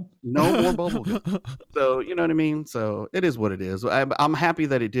gum. No more bubble gum. So, you know what I mean? So it is what it is. I'm happy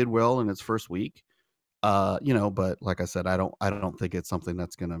that it did well in its first week. But like I said, I don't think it's something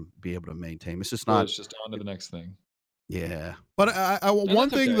that's going to be able to maintain. It's just not. It's just on to the next thing. Yeah. But one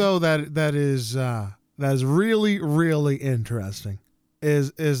thing though that is really, really interesting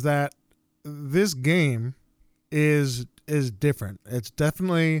is that this game is different. It's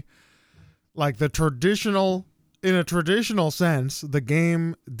definitely like in a traditional sense, the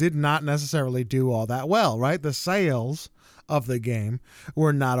game did not necessarily do all that well, right? The sales of the game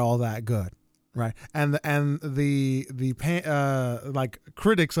were not all that good, right? And the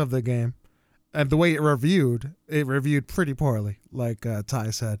critics of the game and the way it reviewed pretty poorly, like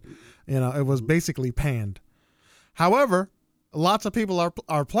Ty said. It was basically panned. However, lots of people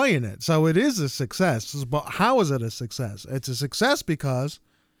are playing it, so it is a success. But how is it a success? It's a success because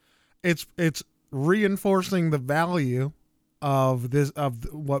it's reinforcing the value of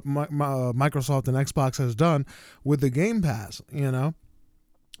what Microsoft and Xbox has done with the Game Pass, and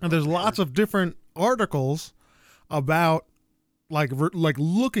there's lots of different articles about like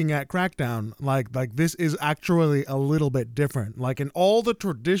looking at Crackdown, like this is actually a little bit different. Like in all the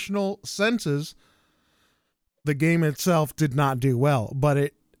traditional senses, the game itself did not do well, but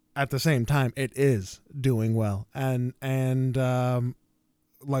it at the same time it is doing well, and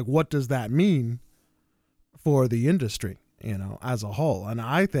like what does that mean for the industry, as a whole? And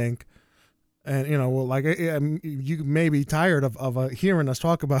I think, and you may be tired of hearing us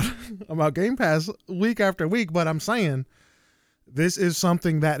talk about about Game Pass week after week, but I'm saying this is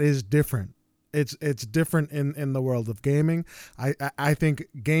something that is different. It's different in the world of gaming. I think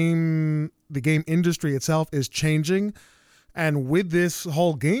the game industry itself is changing And with this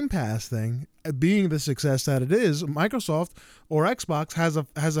whole Game Pass thing being the success that it is, Microsoft or Xbox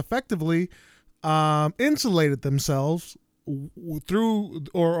has effectively insulated themselves through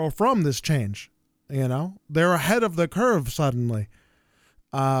or from this change. You know, they're ahead of the curve suddenly.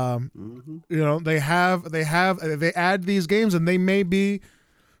 You know, they add these games and they may be,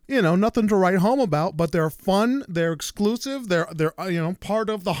 you know, nothing to write home about, but they're fun, they're exclusive, they're you know, part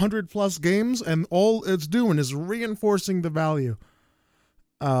of the 100+ games, and all it's doing is reinforcing the value.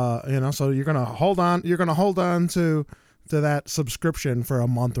 You know, so you're gonna hold on to that subscription for a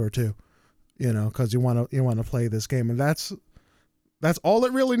month or two, you know, because you want to play this game, and that's all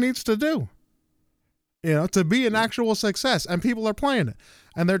it really needs to do, you know, to be an actual success. And people are playing it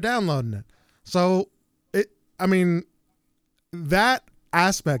and they're downloading it. So that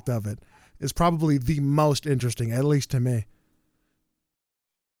aspect of it is probably the most interesting, at least to me.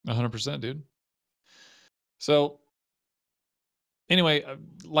 100%, dude. So anyway,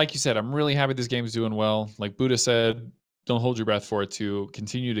 like you said, I'm really happy this game is doing well. Like Buddha said, don't hold your breath for it to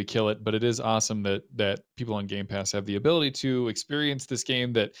continue to kill it. But it is awesome that people on Game Pass have the ability to experience this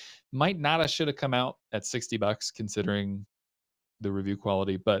game that might not have should have come out at $60 considering the review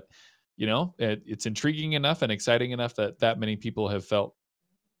quality. But you know, it's intriguing enough and exciting enough that many people have felt,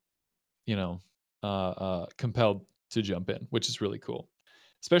 you know, compelled to jump in, which is really cool,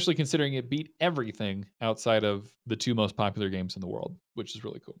 especially considering it beat everything outside of the 2 most popular games in the world, which is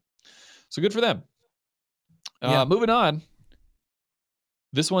really cool. So good for them. Moving on.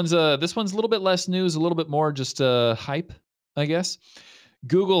 This one's a little bit less news, a little bit more just hype, I guess.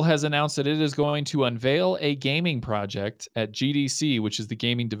 Google has announced that it is going to unveil a gaming project at GDC, which is the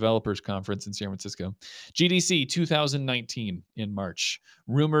Gaming Developers Conference in San Francisco. GDC 2019 in March.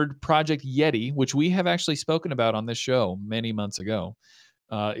 Rumored Project Yeti, which we have actually spoken about on this show many months ago,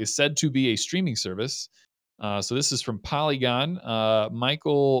 is said to be a streaming service. So this is from Polygon.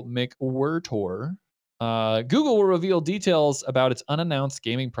 Michael McWhirtor. Google will reveal details about its unannounced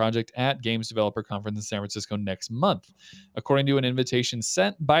gaming project at Games Developer Conference in San Francisco next month, according to an invitation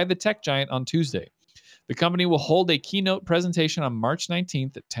sent by the tech giant on Tuesday. The company will hold a keynote presentation on March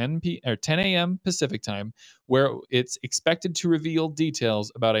 19th at 10 a.m. Pacific time, where it's expected to reveal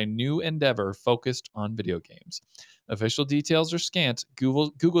details about a new endeavor focused on video games. Official details are scant.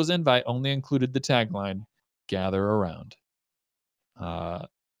 Google's invite only included the tagline, "Gather around."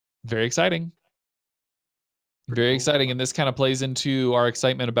 Very exciting. Very exciting, and this kind of plays into our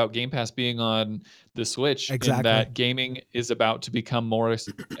excitement about Game Pass being on the Switch. Exactly. In that gaming is about to become more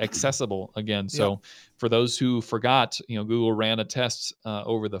accessible again. So for those who forgot, you know, Google ran a test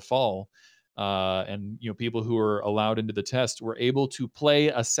over the fall, and you know, people who were allowed into the test were able to play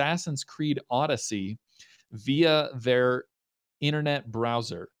Assassin's Creed Odyssey via their internet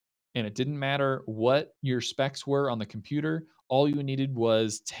browser, and it didn't matter what your specs were on the computer. All you needed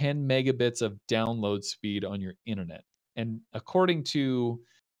was 10 megabits of download speed on your internet. And according to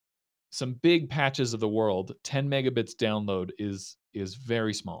some big patches of the world, 10 megabits download is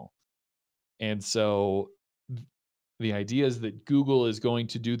very small. And so the idea is that Google is going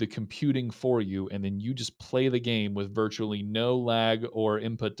to do the computing for you, and then you just play the game with virtually no lag or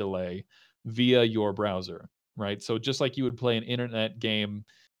input delay via your browser, right? So just like you would play an internet game,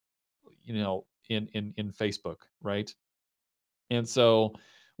 you know, in Facebook, right? And so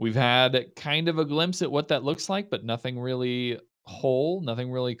we've had kind of a glimpse at what that looks like, but nothing really whole, nothing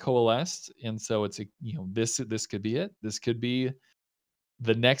really coalesced. And so it's, you know, this could be it. This could be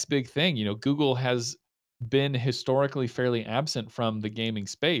the next big thing. You know, Google has been historically fairly absent from the gaming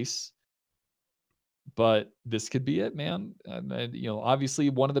space, but this could be it, man. And you know, obviously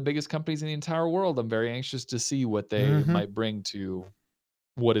one of the biggest companies in the entire world. I'm very anxious to see what they might bring to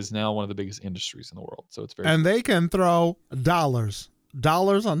what is now one of the biggest industries in the world. So it's very cool. They can throw dollars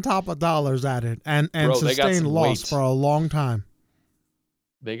on top of dollars at it and sustain loss for a long time.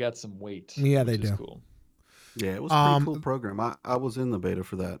 They got some weight. Yeah, they do. Cool. Yeah, it was a pretty cool program. I was in the beta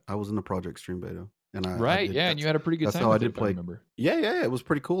for that. I was in the Project Stream beta, and and you had a pretty good time. That's how I did play. Yeah, it was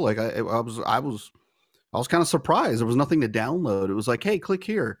pretty cool. Like I was kind of surprised. There was nothing to download. It was like, hey, click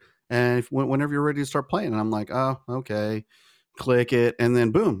here, and whenever you're ready to start playing, and I'm like, oh, okay. Click it, and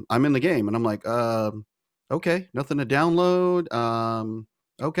then boom, I'm in the game, and I'm like, okay, nothing to download.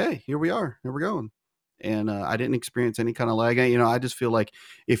 Okay, here we are, here we're going, and I didn't experience any kind of lag. You know, I just feel like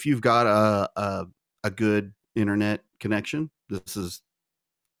if you've got a good internet connection, this is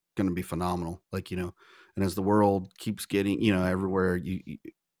going to be phenomenal. Like, you know, and as the world keeps getting, you know, everywhere,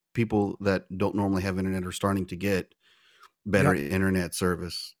 people that don't normally have internet are starting to get better internet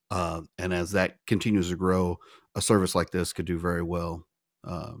service, and as that continues to grow, a service like this could do very well.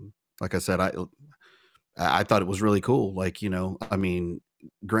 Like I said, I thought it was really cool. Like, I mean,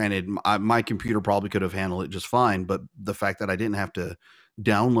 granted, my computer probably could have handled it just fine, but the fact that I didn't have to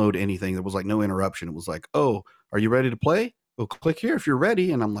download anything, there was like no interruption. It was like, oh, are you ready to play? Well, click here if you're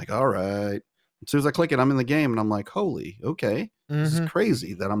ready. And I'm like, all right. As soon as I click it, I'm in the game, and I'm like, holy, okay. This is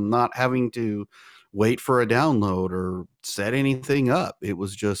crazy that I'm not having to wait for a download or set anything up. It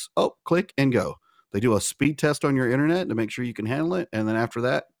was just, oh, click and go. They do a speed test on your internet to make sure you can handle it. And then after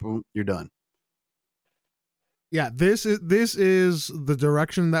that, boom, you're done. Yeah, this is the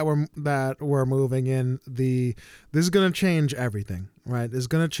direction that we're moving in. This is going to change everything, right? It's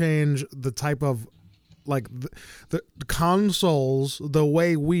going to change the type of, like, the consoles, the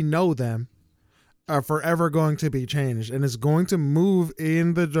way we know them, are forever going to be changed, and it's going to move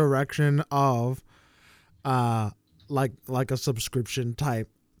in the direction of like a subscription type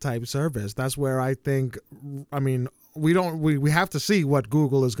service. That's where I think, I mean, we have to see what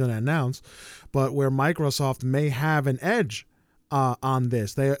Google is going to announce, but where Microsoft may have an edge on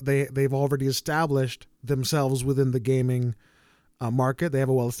this. They've already established themselves within the gaming market. They have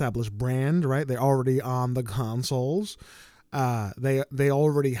a well-established brand, right? They're already on the consoles. They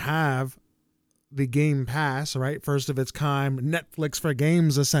already have the Game Pass, right? First of its kind, Netflix for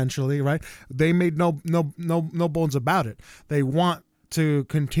games, essentially, right? They made no bones about it. They want to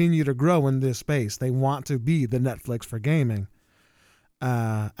continue to grow in this space. They want to be the Netflix for gaming.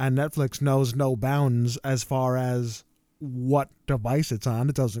 And Netflix knows no bounds as far as what device it's on.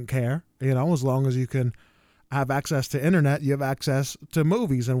 It doesn't care. As long as you can have access to internet, you have access to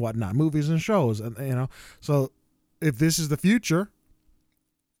movies and whatnot, movies and shows. And, so if this is the future,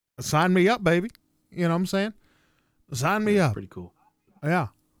 sign me up, baby. You know what I'm saying? Sign me up. Pretty cool. Yeah.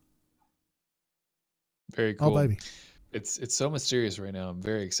 Very cool. Oh, baby. It's so mysterious right now. I'm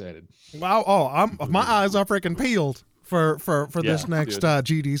very excited. Wow. Oh, my eyes are freaking peeled for this next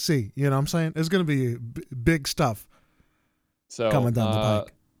GDC. You know what I'm saying? It's going to be big stuff coming down the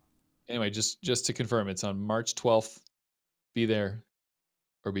pike. Anyway, just to confirm, it's on March 12th. Be there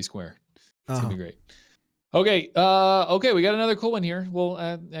or be square. It's going to be great. Okay, we got another cool one here. Well,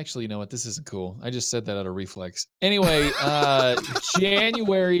 actually, you know what? This isn't cool. I just said that out of reflex. Anyway,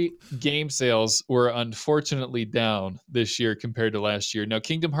 January game sales were unfortunately down this year compared to last year. Now,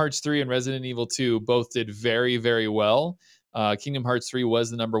 Kingdom Hearts 3 and Resident Evil 2 both did very, very well. Kingdom Hearts 3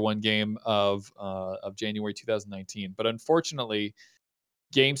 was the number one game of January 2019, but unfortunately,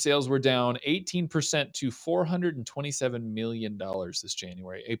 game sales were down 18% to $427 million this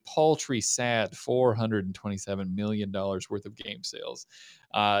January. A paltry, sad $427 million worth of game sales.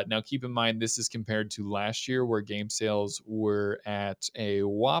 Now, keep in mind, this is compared to last year where game sales were at a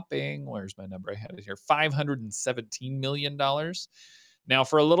whopping, where's my number? I had it here, $517 million. Now,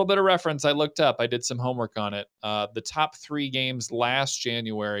 for a little bit of reference, I looked up. I did some homework on it. The top three games last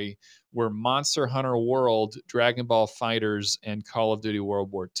January were Monster Hunter World, Dragon Ball FighterZ, and Call of Duty World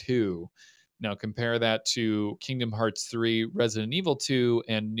War II. Now, compare that to Kingdom Hearts 3, Resident Evil 2,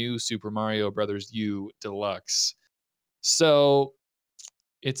 and New Super Mario Bros. U Deluxe. So,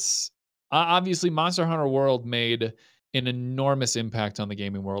 it's obviously Monster Hunter World made an enormous impact on the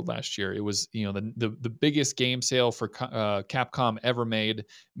gaming world last year. It was, the biggest game sale for Capcom ever made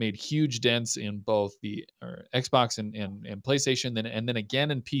huge dents in both the Xbox and PlayStation, and then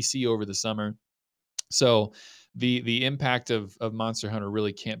again in PC over the summer. So the impact of Monster Hunter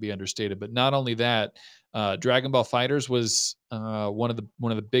really can't be understated. But not only that, Dragon Ball FighterZ was one of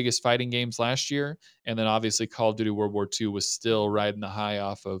the biggest fighting games last year, and then obviously Call of Duty World War II was still riding the high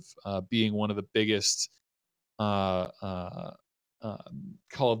off of being one of the biggest Call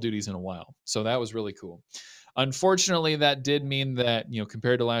of Duties in a while. So that was really cool. Unfortunately, that did mean that,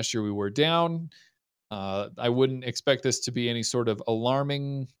 compared to last year, we were down. I wouldn't expect this to be any sort of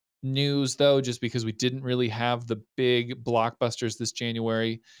alarming news, though, just because we didn't really have the big blockbusters this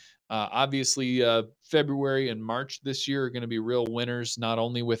January. Obviously, February and March this year are going to be real winners, not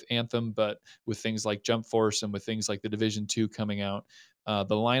only with Anthem, but with things like Jump Force and with things like The Division 2 coming out.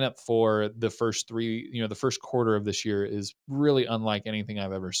 The lineup for the first the first quarter of this year is really unlike anything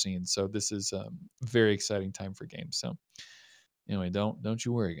I've ever seen. So this is a very exciting time for games. So anyway, don't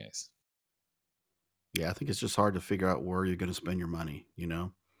you worry, guys. Yeah, I think it's just hard to figure out where you're going to spend your money,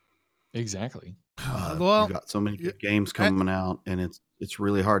 Exactly. Well, you've got so many good games coming out, and it's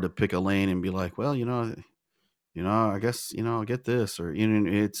really hard to pick a lane and be like, well, I guess, I'll get this, or,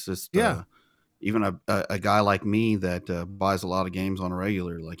 it's just, even a guy like me that buys a lot of games on a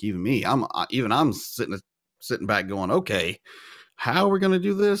regular, like even me, I'm sitting back going, okay, how are we going to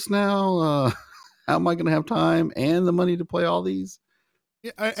do this now? How am I going to have time and the money to play all these?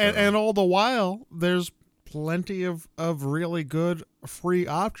 Yeah, and all the while, there's plenty of really good free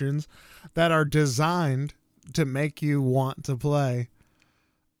options that are designed to make you want to play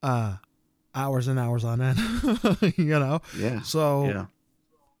hours and hours on end. Yeah. So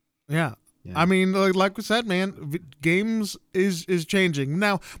yeah. I mean, like we said, man, games is changing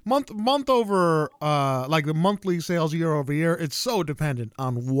now. Month over, like the monthly sales year over year, it's so dependent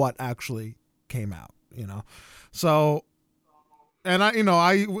on what actually came out. So, and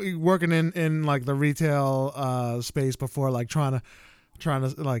I working in like the retail space before, like trying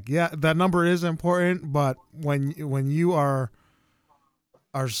to like, yeah, that number is important, but when you are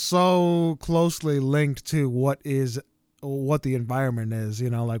so closely linked to what the environment is,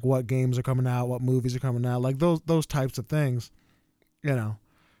 like what games are coming out, what movies are coming out, like those types of things,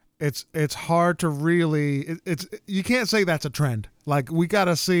 it's hard to really, you can't say that's a trend. Like we got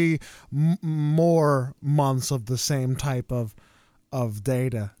to see more months of the same type of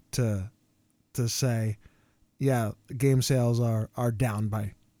data to say, yeah, game sales are down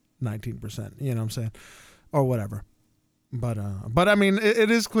by 19%, you know what I'm saying? Or whatever. But I mean, it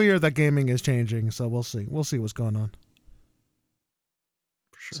is clear that gaming is changing, so we'll see what's going on.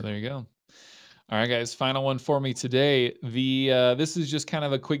 Sure. So there you go. All right, guys. Final one for me today. This is just kind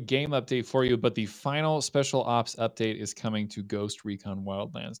of a quick game update for you, but the final special ops update is coming to Ghost Recon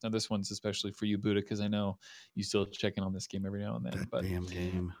Wildlands. Now, this one's especially for you, Buddha, because I know you still check in on this game every now and then. That damn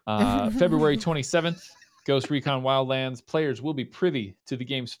game. February 27th, Ghost Recon Wildlands. Players will be privy to the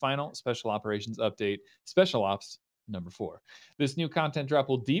game's final special operations update, Special Ops number 4. This new content drop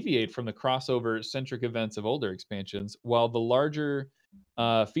will deviate from the crossover-centric events of older expansions. While the larger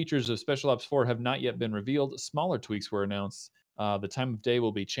features of Special Ops 4 have not yet been revealed, smaller tweaks were announced. The time of day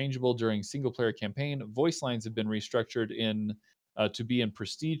will be changeable during single-player campaign. Voice lines have been restructured to be in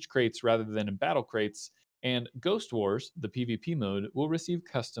prestige crates rather than in battle crates. And Ghost Wars, the PvP mode, will receive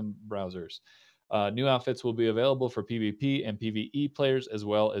custom browsers. New outfits will be available for PvP and PvE players, as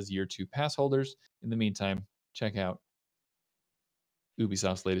well as Year 2 pass holders. In the meantime, check out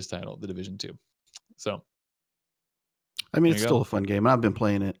Ubisoft's latest title, The Division 2. So, I mean, it's still a fun game. I've been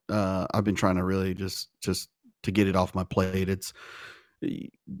playing it. I've been trying to really just to get it off my plate. It's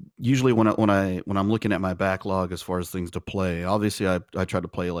usually when I'm looking at my backlog as far as things to play. Obviously, I try to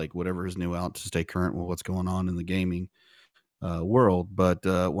play like whatever is new out to stay current with what's going on in the gaming world. But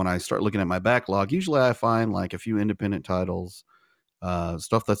when I start looking at my backlog, usually I find like a few independent titles,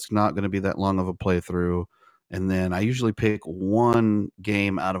 stuff that's not going to be that long of a playthrough. And then I usually pick one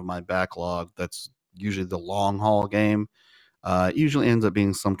game out of my backlog that's usually the long haul game. It usually ends up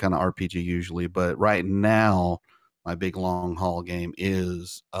being some kind of RPG usually. But right now, my big long haul game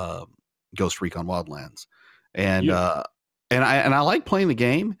is Ghost Recon Wildlands. And I like playing the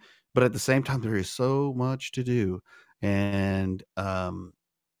game, but at the same time, there is so much to do. And, a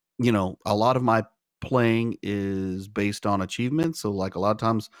lot of my playing is based on achievements. So like a lot of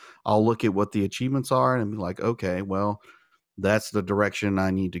times I'll look at what the achievements are and be like, okay, well, that's the direction I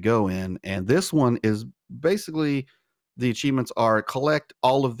need to go in. And this one is basically the achievements are collect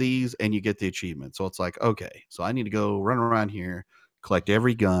all of these and you get the achievement. So it's like, okay, so I need to go run around here, collect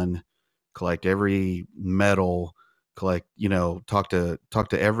every gun, collect every medal, collect, talk to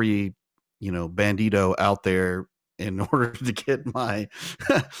every, bandito out there in order to get my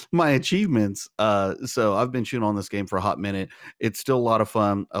my achievements. So I've been shooting on this game for a hot minute. It's still a lot of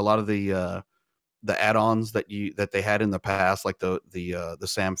fun. A lot of the add-ons that they had in the past, like the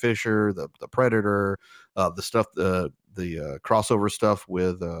Sam Fisher, the Predator, the stuff, the crossover stuff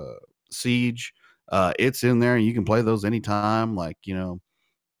with Siege, it's in there. You can play those anytime. Like,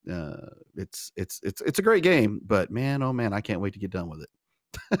 it's a great game, but man, oh man, I can't wait to get done with it.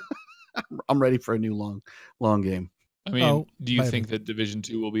 I'm ready for a new long game. I mean, do you think that Division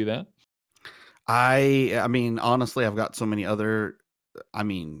 2 will be that? I mean, honestly, I've got so many other. I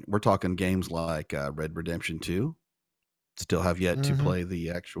mean, we're talking games like Red Redemption 2. Still have yet to play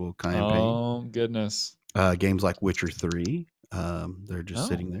the actual campaign. Oh goodness! Games like Witcher 3. They're just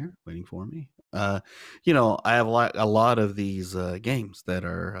sitting there waiting for me. I have a lot of these games that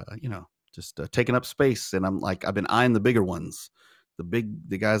are just taking up space, and I've been eyeing the bigger ones.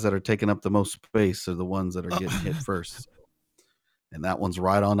 The guys that are taking up the most space are the ones that are getting hit first. And that one's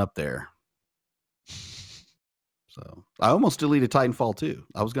right on up there. So I almost deleted Titanfall 2.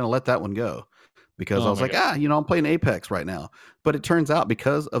 I was going to let that one go because I was like, I'm playing Apex right now. But it turns out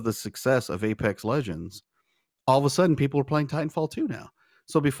because of the success of Apex Legends, all of a sudden people are playing Titanfall 2 now.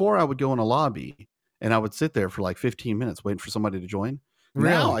 So before I would go in a lobby and I would sit there for like 15 minutes waiting for somebody to join. Really?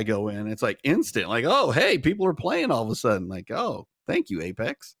 Now I go in, it's like instant, like, oh, hey, people are playing all of a sudden. Like, oh, thank you,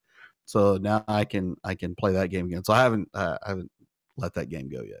 Apex. So now I can play that game again. So I haven't let that game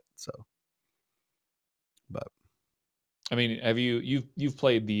go yet. So, But I mean, you've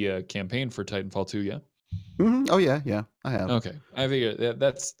played the campaign for Titanfall 2, yeah? Mm-hmm. Oh yeah, I have. Okay, I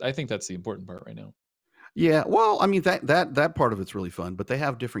figure I think that's the important part right now. Yeah, well, I mean that part of it's really fun, but they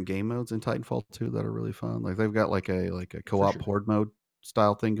have different game modes in Titanfall 2 that are really fun. Like they've got like a co-op horde mode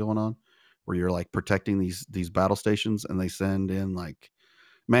style thing going on, where you're like protecting these battle stations, and they send in like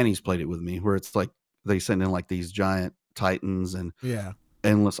Manny's played it with me, where it's like they send in like these giant titans and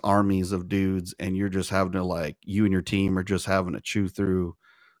endless armies of dudes, and you're just having to like you and your team are just having to chew through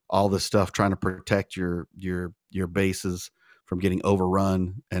all this stuff trying to protect your bases from getting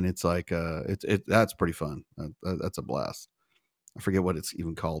overrun, and it's like that's pretty fun. That's a blast. I forget what it's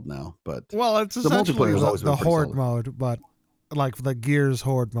even called now, but it's essentially the horde mode, but like the Gears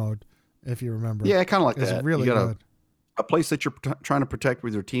horde mode, if you remember. Yeah, kind of like that. Really you got good. A place that you're trying to protect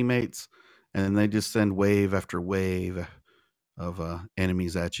with your teammates, and they just send wave after wave of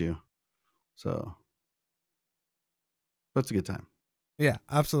enemies at you. So that's a good time. Yeah,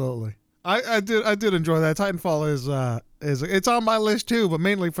 absolutely. I did enjoy that. Titanfall is it's on my list too, but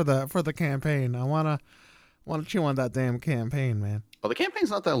mainly for the campaign. I wanna chew on that damn campaign, man. Well, the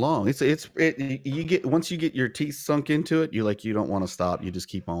campaign's not that long. You get once you get your teeth sunk into it, you don't want to stop. You just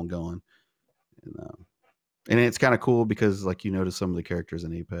keep on going, and it's kind of cool because like you notice some of the characters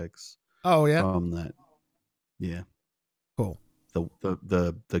in Apex. Oh yeah, from that. Yeah, cool.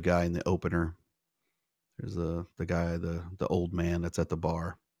 The guy in the opener. There's the guy, the old man that's at the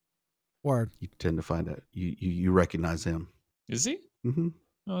bar. Word. You tend to find that you recognize him. Is he? Mm-hmm.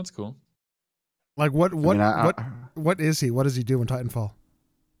 Oh, that's cool. Like what is he? What does he do in Titanfall?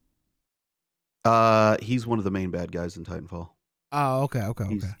 He's one of the main bad guys in Titanfall. Oh, okay.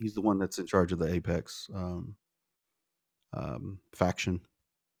 He's the one that's in charge of the Apex faction.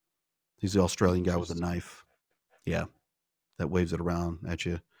 He's the Australian guy with a knife. Yeah, that waves it around at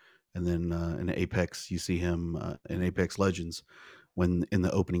you. And then in Apex, you see him in Apex Legends when in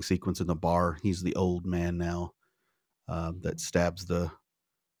the opening sequence in the bar, he's the old man now that stabs the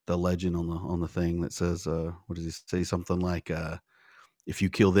legend on the thing that says, what does he say? Something like, if you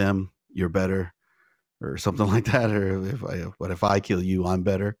kill them, you're better, or something like that. Or if I kill you, I'm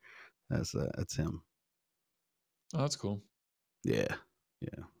better. That's him. Oh, that's cool. Yeah.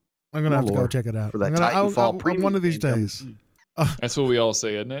 I'm gonna have to go check it out. For that Titanfall one of these days. That's what we all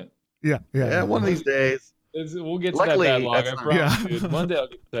say, isn't it? Yeah. One of these days. We'll get to Luckily, that bad log. I promise, dude. One day I'll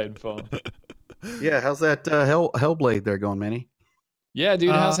get to Titanfall. Yeah, how's that Hellblade there going, Manny? Yeah, dude,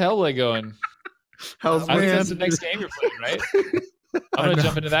 how's Hellblade going? I think that's the next game you're playing, right? I'm gonna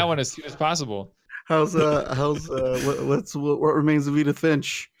jump into that one as soon as possible. How's what remains of Edith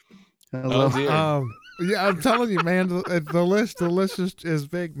Finch? Yeah, I'm telling you, man, the list is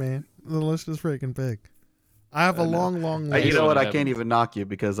big, man. The list is freaking big. I have a long list. You know what? I can't even knock you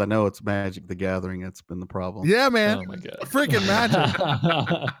because I know it's Magic the Gathering. That's been the problem. Yeah, man. Oh my god. Freaking Magic.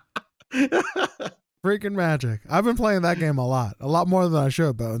 Freaking Magic. I've been playing that game a lot more than I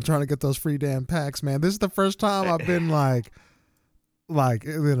should, but I'm trying to get those free damn packs, man. This is the first time I've been like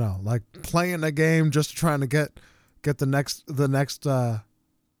playing a game just trying to get the next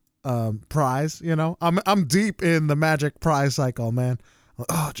prize. I'm deep in the Magic prize cycle, man. One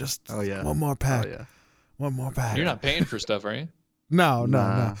more pack. Oh, yeah. One more pack. You're not paying for stuff, are you? No.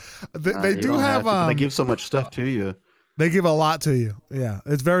 They do have. They give so much stuff to you. They give a lot to you. Yeah,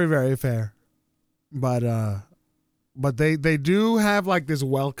 it's very, very fair. But they do have like this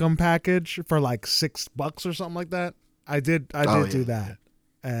welcome package for like $6 or something like that. I did do that,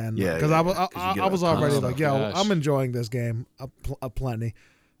 and because I was already like, I'm enjoying this game a plenty.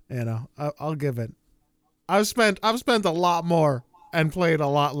 I'll give it. I've spent a lot more and played a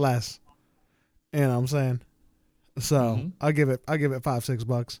lot less. You know what I'm saying? So I'll give it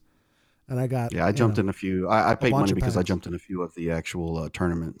 $5-6, and I got. Yeah, I jumped in a few. I paid money because I jumped in a few of the actual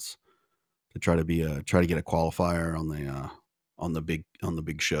tournaments to try to get a qualifier on the big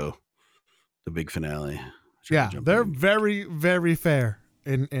show, the big finale. Yeah, they're very, very fair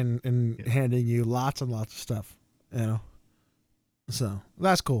in handing you lots and lots of stuff. So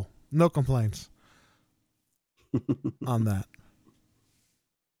that's cool. No complaints on that.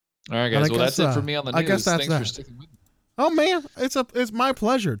 All right, guys. Well, that's it for me on the news. I guess that's Thanks for sticking with me. Oh man, it's my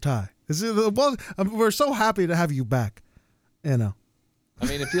pleasure, Ty. We're so happy to have you back. I mean,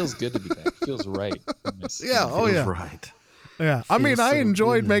 it feels good to be back. It feels right. Yeah. Oh yeah. Right. Yeah. I mean, I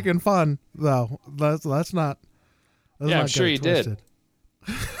enjoyed making fun though. Let's not. I'm sure you did.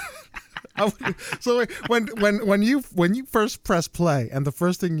 So when you first pressed play and the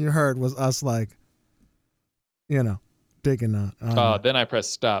first thing you heard was us like, digging on. Then I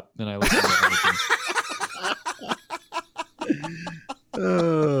pressed stop. Then I listened to everything.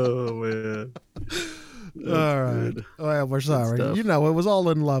 Oh man. All right. Well, we're sorry. You know, it was all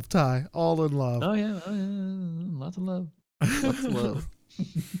in love, Ty. All in love. Oh yeah. Lots of love. Lots of love.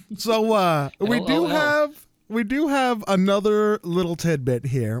 So we do have another little tidbit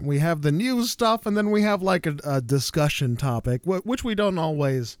here. We have the news stuff, and then we have like a discussion topic, which we don't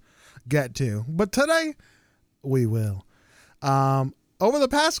always get to. But today, we will. Over the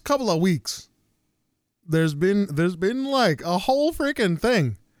past couple of weeks, there's been like a whole freaking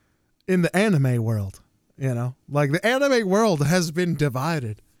thing in the anime world. You know, like the anime world has been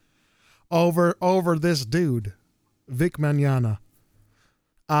divided over this dude, Vic Mignogna.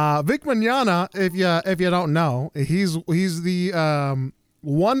 Vic Mignogna, if you don't know, he's the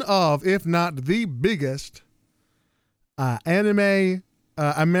one of, if not the biggest anime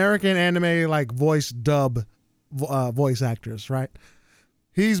American anime like voice dub voice actors, right?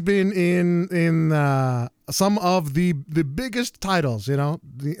 He's been in some of the biggest titles, you know,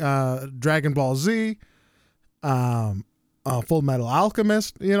 the Dragon Ball Z, Full Metal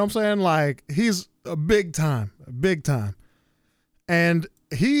Alchemist, you know what I'm saying? Like, he's a big time. And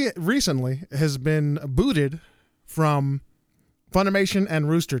he recently has been booted from Funimation and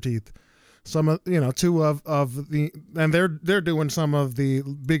Rooster Teeth. Some of, you know, two of the, and they're doing some of the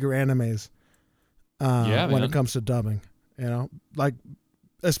bigger animes when it comes to dubbing, you know, like,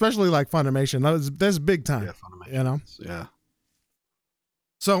 especially like Funimation. That's big time, Funimation, you know? Yeah.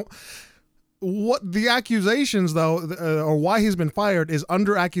 So what the accusations, though, or why he's been fired, is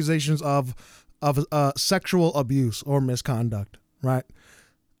under accusations of sexual abuse or misconduct, right?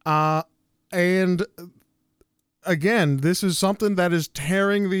 And again, this is something that is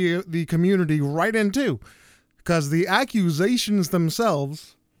tearing the community right in two, because the accusations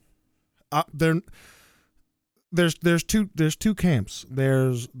themselves, there's two camps.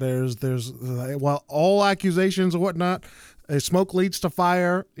 There's well, all accusations and whatnot, smoke leads to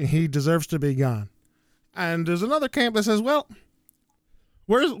fire. He deserves to be gone. And there's another camp that says, well,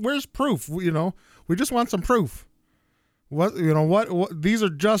 where's proof? You know, we just want some proof. What these are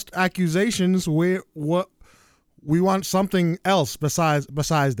just accusations. We want something else besides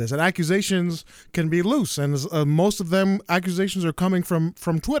this. And accusations can be loose, and most of them accusations are coming from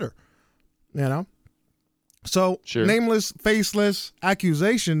Twitter, you know. So sure. Nameless, faceless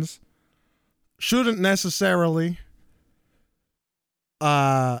accusations shouldn't necessarily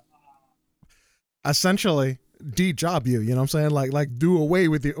essentially de-job you, you know what I'm saying? Like do away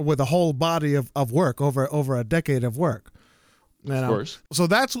with a whole body of work over a decade of work. You know? Of course. So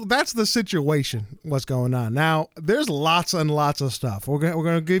that's the situation, what's going on. Now, there's lots and lots of stuff. We're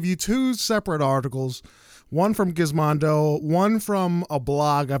going to give you two separate articles, one from Gizmondo, one from a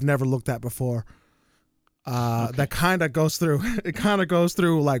blog I've never looked at before. Okay. That kind of goes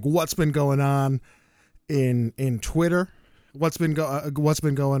through like what's been going on in Twitter, what's been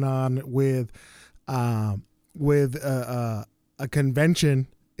going on with a convention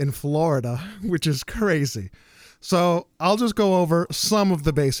in Florida, which is crazy. So I'll just go over some of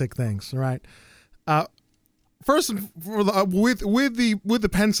the basic things, right? First, with the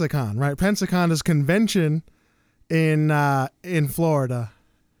Pensacon, right? Pensacon is convention in Florida.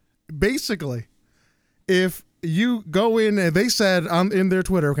 Basically, if you go in, and they said in their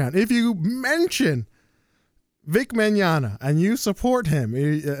Twitter account, if you mention Vic Mignogna and you support him,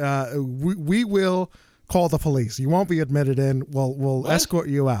 we will call the police. You won't be admitted in. We'll escort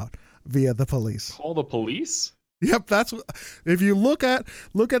you out via the police. Call the police? Yep, that's if you look at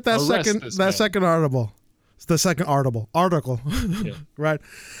that second article. It's the second article. Yeah. Right?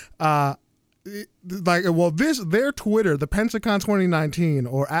 Their Twitter, the Pensacon 2019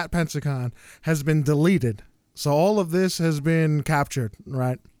 or at Pensacon, has been deleted. So all of this has been captured,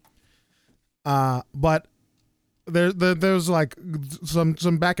 right? But there's like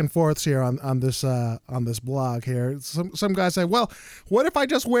some back and forths here on this blog here. Some guys say, well, what if I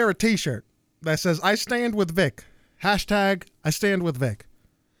just wear a T-shirt that says "I stand with Vic"? Hashtag I stand with Vic.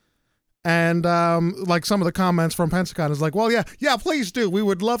 And like some of the comments from Pensacon is like, well, yeah, please do. We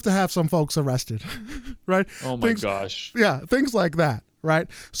would love to have some folks arrested, right? Oh my gosh. Yeah, things like that, right?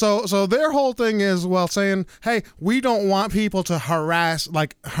 So their whole thing is, well, saying, hey, we don't want people to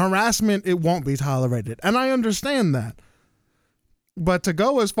harassment. It won't be tolerated, and I understand that. But to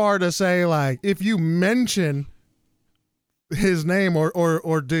go as far to say, like, if you mention his name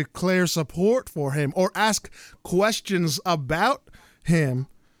or declare support for him or ask questions about him,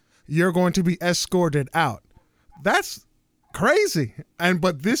 you're going to be escorted out. That's crazy.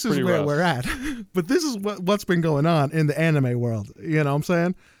 But this is where we're at. But this is what's been going on in the anime world. You know what I'm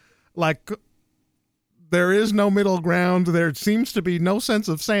saying? Like, there is no middle ground. There seems to be no sense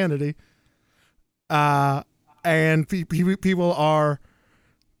of sanity. And people are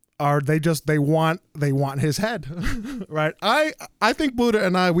are they want his head, right? I think Buddha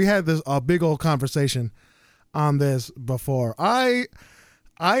and I, we had a big old conversation on this before. I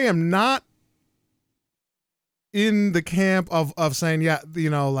am not in the camp of saying, yeah,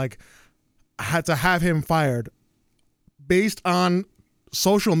 like I had to have him fired based on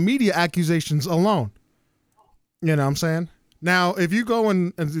social media accusations alone. You know what I'm saying? Now, if you go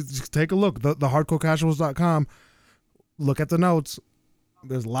and take a look, the hardcorecasuals.com, look at the notes.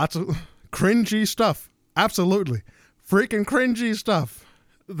 There's lots of cringy stuff. Absolutely. Freaking cringy stuff.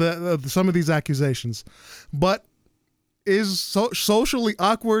 Some of these accusations. But is socially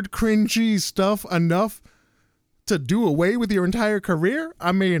awkward, cringy stuff enough to do away with your entire career?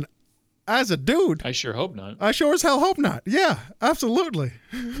 I mean, as a dude, I sure hope not. I sure as hell hope not. Yeah, absolutely.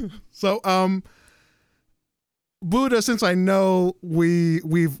 So, Buddha, since I know we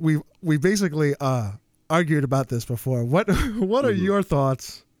basically argued about this before, what are your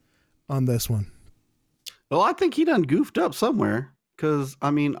thoughts on this one? Well, I think he done goofed up somewhere, because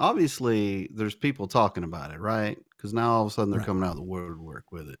I mean, obviously there's people talking about it, right? Because now all of a sudden they're coming out of the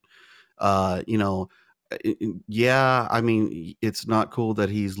woodwork with it. Yeah, I mean, it's not cool that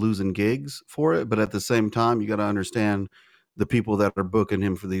he's losing gigs for it, but at the same time, you got to understand the people that are booking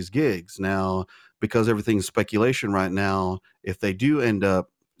him for these gigs. Now, because everything's speculation right now, if they do end up,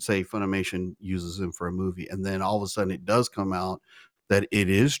 say Funimation uses him for a movie, and then all of a sudden it does come out that it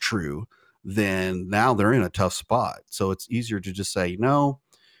is true, then now they're in a tough spot. So it's easier to just say, no,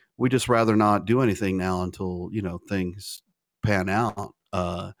 we just rather not do anything now until, things pan out.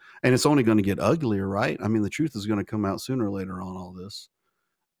 And it's only going to get uglier, right? I mean, the truth is going to come out sooner or later on all this.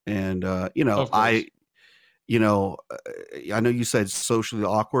 And, I know you said socially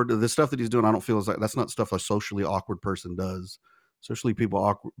awkward. The stuff that he's doing, I don't feel is like that's not stuff a socially awkward person does. Socially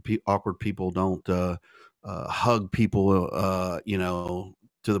awkward people don't hug people,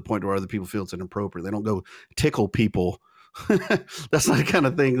 to the point where other people feel it's inappropriate. They don't go tickle people. That's not the kind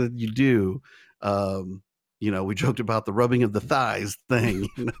of thing that you do. We joked about the rubbing of the thighs thing.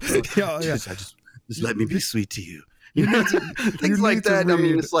 Just let me be sweet to you. Things like that. I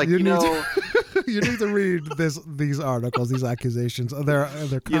mean, it's like, you need to read these articles, these accusations. They're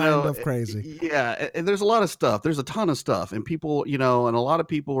kind of crazy. Yeah, and there's a lot of stuff. There's a ton of stuff, and people, and a lot of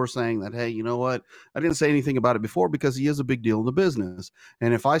people were saying that, hey, you know what? I didn't say anything about it before because he is a big deal in the business,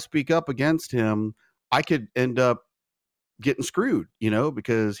 and if I speak up against him, I could end up getting screwed,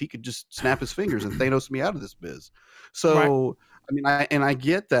 because he could just snap his fingers and Thanos me out of this biz. So. Right. I mean, I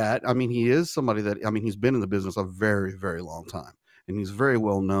get that. I mean, he is somebody that, he's been in the business a very, very long time, and he's very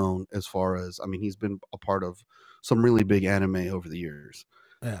well known as far as, he's been a part of some really big anime over the years.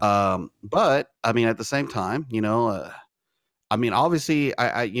 Yeah. But I mean, at the same time, obviously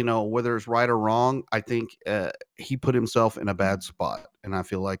whether it's right or wrong, I think he put himself in a bad spot, and I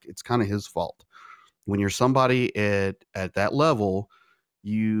feel like it's kind of his fault. When you're somebody at that level,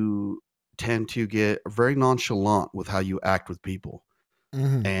 you tend to get very nonchalant with how you act with people.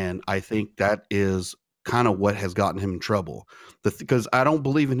 Mm-hmm. And I think that is kind of what has gotten him in trouble, because I don't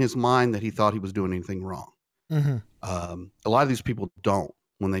believe in his mind that he thought he was doing anything wrong. Mm-hmm. A lot of these people don't,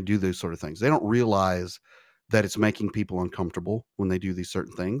 when they do these sort of things, they don't realize that it's making people uncomfortable when they do these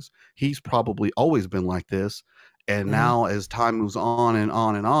certain things. He's probably always been like this. And now as time moves on and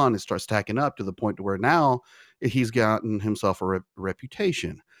on and on, it starts stacking up to the point to where now he's gotten himself a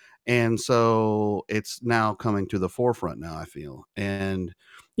reputation. And so it's now coming to the forefront now, I feel. And,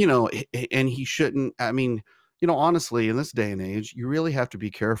 and he shouldn't, honestly, in this day and age, you really have to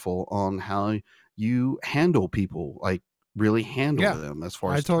be careful on how you handle people, like really handle them as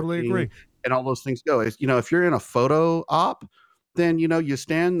far as I totally agree. And all those things go. If you're in a photo op, then, you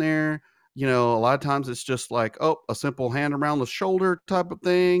stand there. A lot of times it's just like, a simple hand around the shoulder type of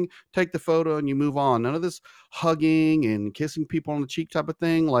thing, take the photo and you move on. None of this hugging and kissing people on the cheek type of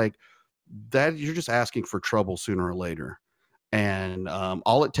thing. Like that, you're just asking for trouble sooner or later. And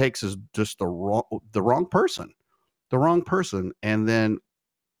all it takes is just the wrong person. And then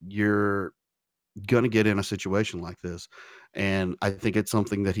you're going to get in a situation like this. And I think it's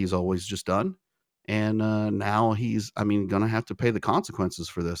something that he's always just done. And now he's, going to have to pay the consequences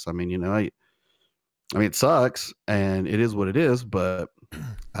for this. It sucks and it is what it is, but,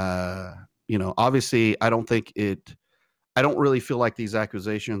 obviously I don't really feel like these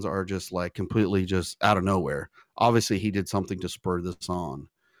accusations are just like completely just out of nowhere. Obviously he did something to spur this on.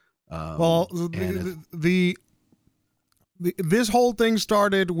 This whole thing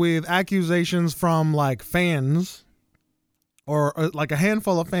started with accusations from like fans or like a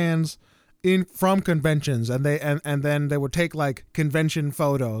handful of fans from conventions, and then they would take like convention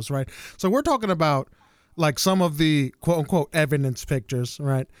photos, right? So we're talking about like some of the quote unquote evidence pictures,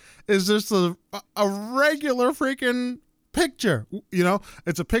 right, is just a regular freaking picture. You know,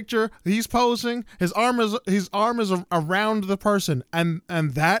 it's a picture. He's posing. His arm is around the person, and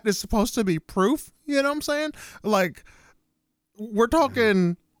that is supposed to be proof. You know what I'm saying? Like, we're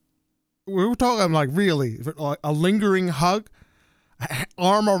talking like really like a lingering hug,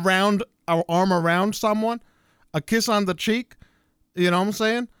 arm around someone, a kiss on the cheek. You know what I'm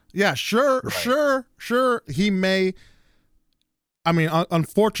saying? Yeah, sure, right. sure. He may. I mean,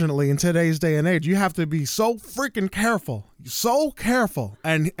 unfortunately, in today's day and age, you have to be so freaking careful,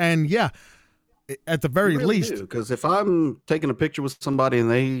 and yeah, at the very least, because if I'm taking a picture with somebody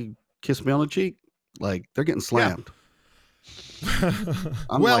and they kiss me on the cheek, like they're getting slammed. Yeah.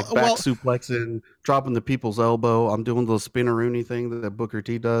 I'm suplexing, dropping the people's elbow. I'm doing the spinneroonie thing that Booker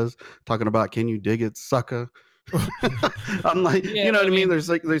T does, talking about can you dig it, sucker. I'm like, yeah, you know what I mean? There's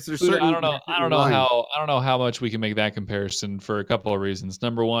certain. I don't know how much we can make that comparison for a couple of reasons.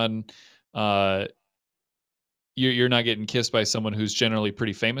 Number one, you're not getting kissed by someone who's generally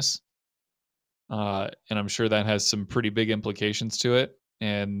pretty famous, and I'm sure that has some pretty big implications to it.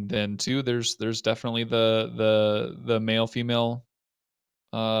 And then two, there's definitely the male female,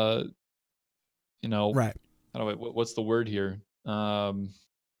 right? What's the word here?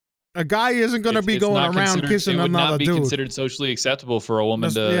 A guy isn't going to be going around kissing another dude. It would not be considered socially acceptable for a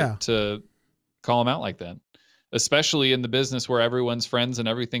woman to call him out like that, especially in the business where everyone's friends and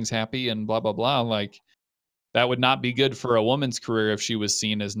everything's happy and blah, blah, blah. Like, that would not be good for a woman's career if she was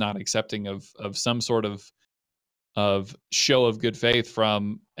seen as not accepting of some sort of show of good faith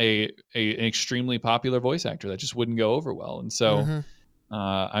from an extremely popular voice actor. That just wouldn't go over well. And so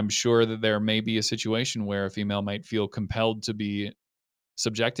I'm sure that there may be a situation where a female might feel compelled to be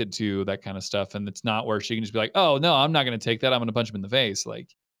subjected to that kind of stuff, and it's not where she can just be like, oh no, I'm not going to take that, I'm going to punch him in the face.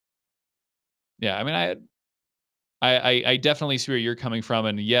 Like, yeah, I mean, I definitely see where you're coming from,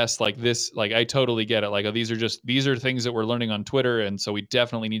 and yes, like this, like I totally get it. Like, oh, these are things that we're learning on Twitter, and so we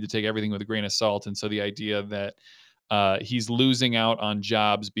definitely need to take everything with a grain of salt. And so the idea that he's losing out on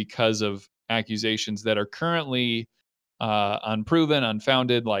jobs because of accusations that are currently unproven,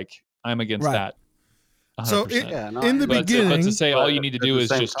 unfounded, like I'm against that. 100%. So in the beginning, but to say all you need to do is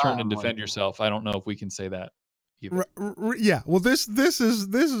just turn and defend yourself, I don't know if we can say that either. Yeah, well, this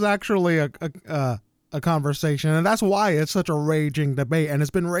is actually a conversation, and that's why it's such a raging debate, and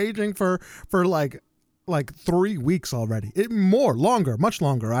it's been raging for like 3 weeks already. Much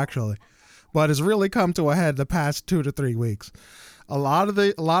longer actually, but it's really come to a head the past 2 to 3 weeks. A lot of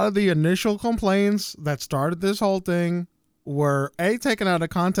the initial complaints that started this whole thing were A, taken out of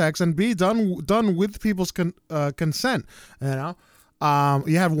context, and B, done with people's consent. You know,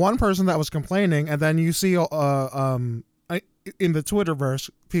 you had one person that was complaining, and then you see in the Twitterverse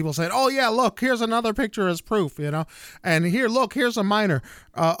people saying, "Oh yeah, look, here's another picture as proof," you know, and here's a minor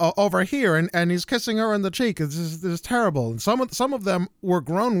over here, and he's kissing her in the cheek. This is terrible. And some of them were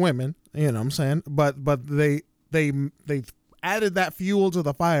grown women, you know what I'm saying, but they added that fuel to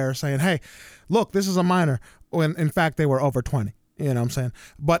the fire, saying, "Hey, look, this is a minor," when in fact they were over 20. You know what I'm saying?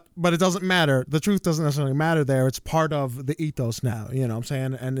 But it doesn't matter. The truth doesn't necessarily matter there. It's part of the ethos now. You know what I'm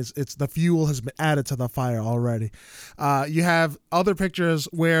saying? And it's the fuel has been added to the fire already. You have other pictures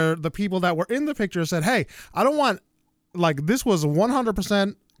where the people that were in the picture said, "Hey, I don't want, like, this was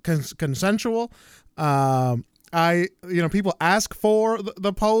 100% consensual. People ask for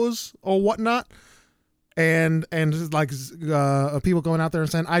the pose or whatnot." And like people going out there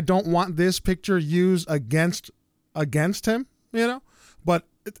and saying, "I don't want this picture used against him," you know, but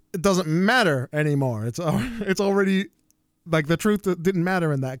it doesn't matter anymore. It's already, like, the truth didn't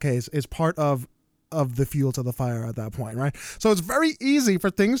matter in that case. It's part of the fuel to the fire at that point, right? So it's very easy for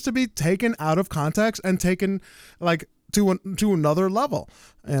things to be taken out of context and taken like to another level,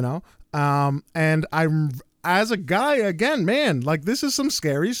 you know. And I'm, as a guy, again, man, like, this is some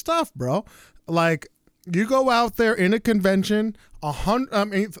scary stuff, bro. Like, you go out there in a convention,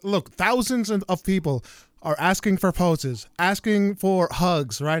 thousands of people are asking for poses, asking for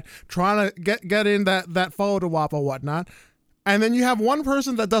hugs, right? Trying to get in that photo op or whatnot. And then you have one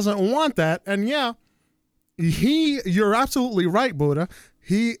person that doesn't want that. And yeah, you're absolutely right, Buddha.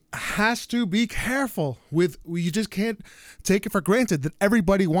 He has to be careful you just can't take it for granted that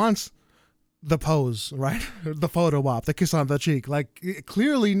everybody wants the pose, right? The photo op, the kiss on the cheek. Like,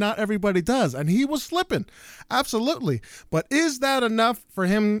 clearly not everybody does. And he was slipping. Absolutely. But is that enough for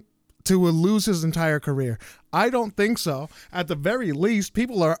him to lose his entire career? I don't think so. At the very least,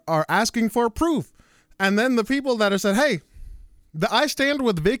 people are asking for proof. And then the people that have said, "Hey, the I Stand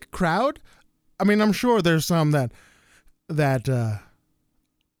With Vic crowd," I mean, I'm sure there's some that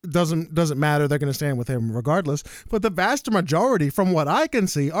doesn't matter. They're going to stand with him regardless. But the vast majority, from what I can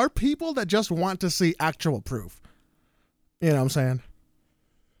see, are people that just want to see actual proof. You know what I'm saying?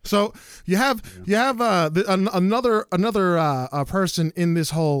 So you have another person in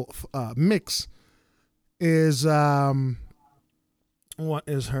this whole mix is what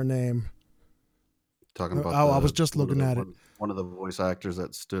is her name? Talking about I was just looking at it. One of the voice actors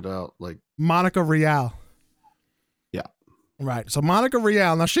that stood out, like Monica Rial. Yeah. Right. So Monica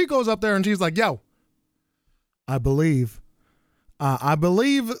Rial. Now she goes up there and she's like, "Yo, I believe the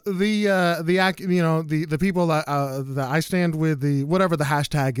people that I stand with, the whatever the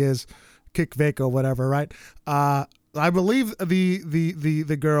hashtag is, kick Vaco, whatever, right? I believe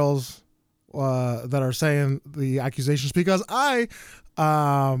the girls that are saying the accusations because I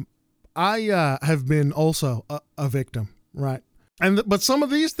have been also a victim, right? But some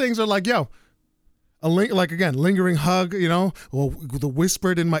of these things are like, yo, lingering hug, the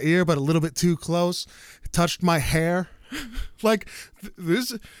whispered in my ear, but a little bit too close, touched my hair. Like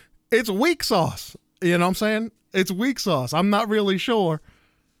this, it's weak sauce. You know what I'm saying? It's weak sauce. I'm not really sure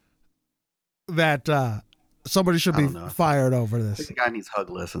that somebody should be fired over this. I think the guy needs hug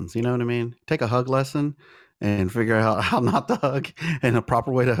lessons. You know what I mean? Take a hug lesson and figure out how not to hug and a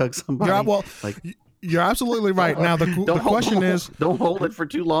proper way to hug somebody. Yeah, well, you're absolutely right. Now the question is, don't hold it for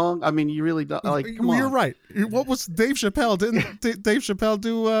too long. I mean, you really don't. Like, come on. You're right. What was Dave Chappelle? Didn't Dave Chappelle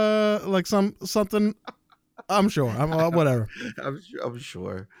do something? I'm sure. Whatever. I'm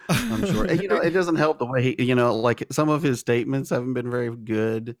sure. And, it doesn't help the way he, like some of his statements haven't been very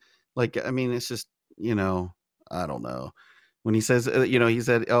good. Like, I mean, it's just, I don't know. When he says, he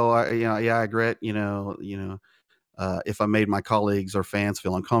said, "Oh, I regret, if I made my colleagues or fans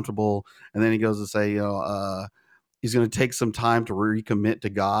feel uncomfortable," and then he goes to say, he's going to take some time to recommit to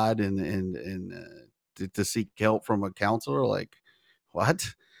God and to seek help from a counselor. Like,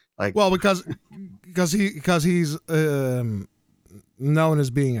 what? Like, well, because he's known as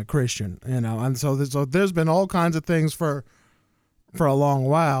being a Christian, and so there's been all kinds of things for a long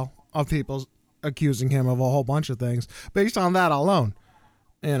while of people accusing him of a whole bunch of things based on that alone.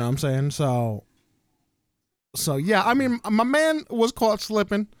 You know what I'm saying? So yeah, I mean, my man was caught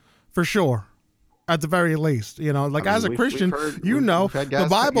slipping for sure, at the very least. As a Christian, the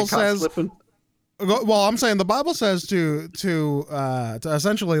Bible says. Slipping. Well, I'm saying the Bible says to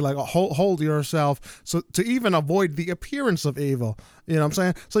essentially like hold yourself so to even avoid the appearance of evil. You know what I'm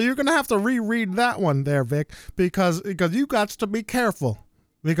saying? So you're gonna have to reread that one there, Vic, because you got to be careful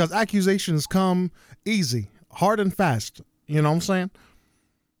because accusations come easy, hard and fast. You know what I'm saying?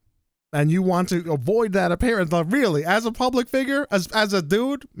 And you want to avoid that appearance. But really, as a public figure, as a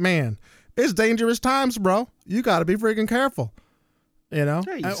dude, man, it's dangerous times, bro. You got to be freaking careful. A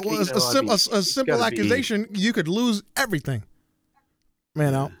simple accusation, you could lose everything.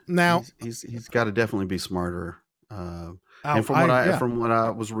 Now he's got to definitely be smarter. And from what I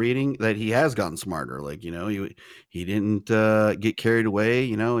was reading, that he has gotten smarter. Like he didn't get carried away.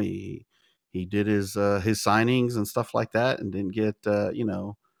 He did his signings and stuff like that, and didn't get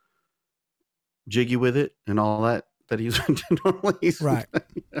jiggy with it and all that he's normally right.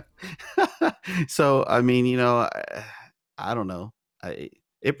 So I mean, I don't know.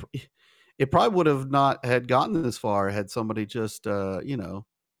 It probably would have not had gotten this far had somebody just said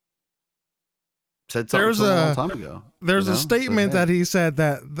something a long time ago. There's a statement that he said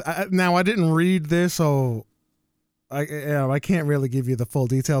that now I didn't read this, so I can't really give you the full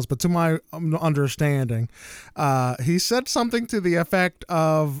details, but to my understanding, he said something to the effect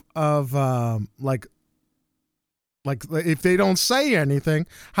of like if they don't say anything,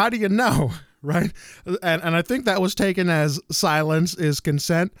 how do you know? Right. And I think that was taken as silence is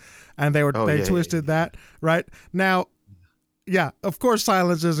consent. And they twisted that. Right. Now, yeah, of course,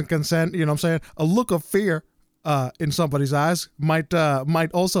 silence isn't consent. You know what I'm saying? A look of fear in somebody's eyes might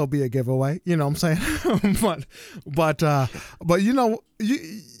also be a giveaway. You know what I'm saying? but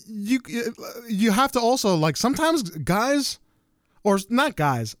you have to also, like, sometimes guys, or not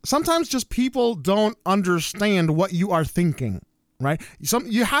guys, sometimes just people don't understand what you are thinking. Right.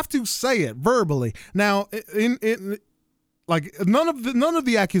 You have to say it verbally. Now, in like none of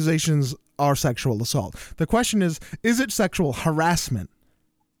the accusations are sexual assault. The question is it sexual harassment?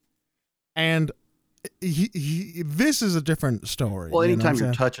 And this is a different story. Well, anytime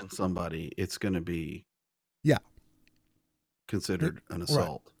you're touching somebody, it's going to be considered an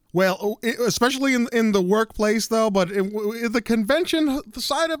assault. Right. Well, especially in the workplace, though. But the convention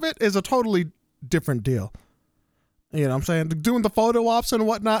side of it is a totally different deal. You know what I'm saying? Doing the photo ops and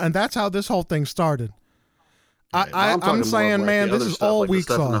whatnot, and that's how this whole thing started. I'm saying, man, this is all weak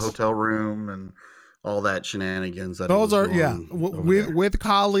sauce. In the hotel room and all that shenanigans. Those are with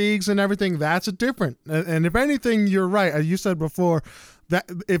colleagues and everything. That's a different. And if anything, you're right. As you said before, that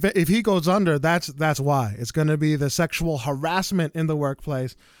if he goes under, that's why it's going to be the sexual harassment in the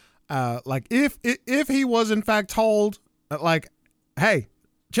workplace. Like if he was in fact told, like, hey,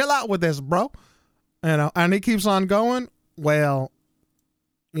 chill out with this, bro, and he keeps on going, well,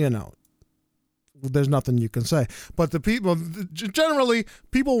 there's nothing you can say. But the people, generally,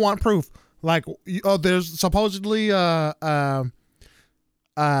 people want proof. Like, there's supposedly, like I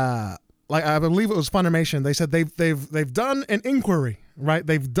believe it was Funimation. They said they've done an inquiry, right?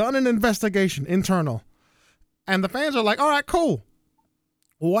 They've done an investigation, internal, and the fans are like, all right, cool.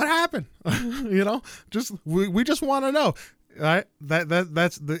 What happened? We just want to know, right?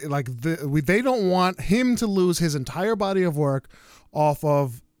 That's they don't want him to lose his entire body of work off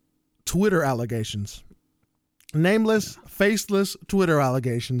of Twitter allegations, nameless, faceless Twitter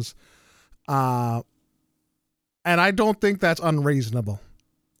allegations. And I don't think that's unreasonable.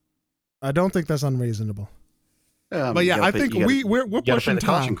 Yeah, but yeah, I think we're pushing the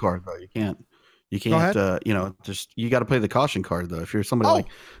caution card though. You can't, you got to play the caution card though. If you're somebody like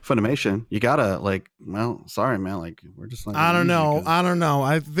Funimation, you gotta sorry, man. Like, we're just like, I don't know.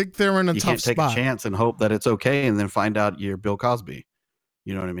 I think they're in a tough spot. You can't take a chance and hope that it's okay, and then find out you're Bill Cosby.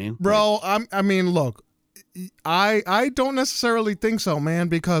 You know what I mean, bro? Look, I don't necessarily think so, man,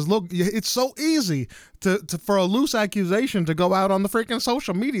 because look, it's so easy to for a loose accusation to go out on the freaking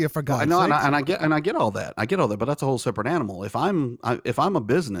social media, for God's sake. And I get all that. But that's a whole separate animal. If I'm a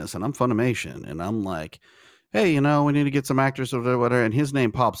business and I'm Funimation and I'm like, hey, we need to get some actors or whatever, and his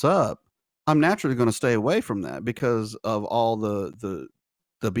name pops up, I'm naturally going to stay away from that because of all the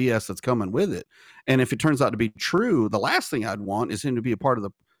BS that's coming with it. And if it turns out to be true, the last thing I'd want is him to be a part of the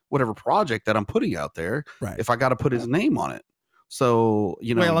whatever project that I'm putting out there, right, if I got to put his name on it. So,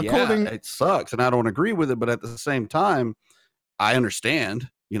 it sucks and I don't agree with it, but at the same time, I understand,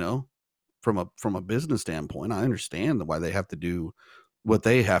 from a business standpoint, I understand why they have to do what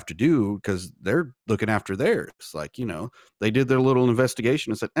they have to do, because they're looking after theirs. Like, they did their little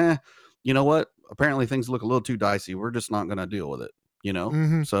investigation and said, you know what? Apparently things look a little too dicey. We're just not going to deal with it,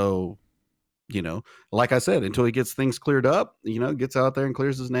 Mm-hmm. So, like I said, until he gets things cleared up, gets out there and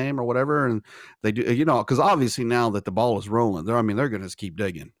clears his name or whatever. And they do, because obviously now that the ball is rolling, they're going to just keep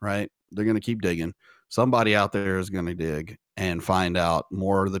digging, right? They're going to keep digging. Somebody out there is going to dig and find out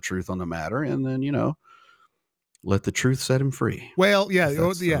more of the truth on the matter. And then, let the truth set him free. Well, yeah.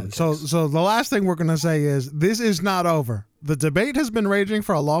 So the last thing we're going to say is this is not over. The debate has been raging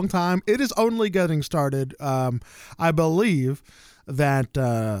for a long time. It is only getting started. I believe that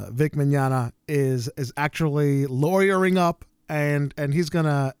Vic Mignogna is actually lawyering up, and he's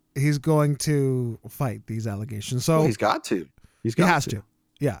going to fight these allegations. So he's got to. He has to.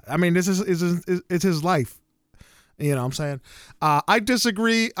 Yeah. I mean, this is it's his life. You know what I'm saying? I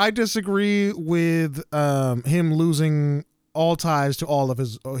disagree with him losing all ties to all of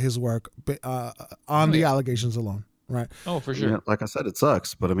his work on the allegations alone, right? Oh, for sure. Yeah, like I said, it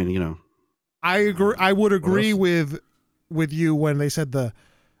sucks, but I mean, I agree. I would agree with you when they said the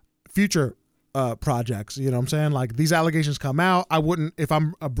future projects. You know what I'm saying? Like, these allegations come out, I wouldn't, if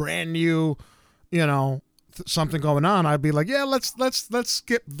I'm a brand new, something going on, I'd be like, yeah, let's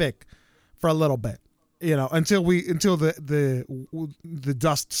skip Vic for a little bit. Until the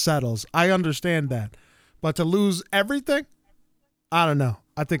dust settles. I understand that, but to lose everything, I don't know.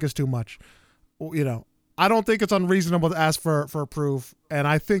 I think it's too much. I don't think it's unreasonable to ask for proof, and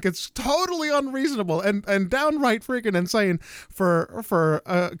I think it's totally unreasonable and downright freaking insane for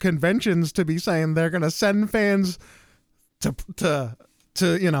conventions to be saying they're gonna send fans to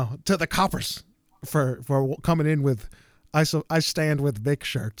the coppers for coming in with I stand with Vic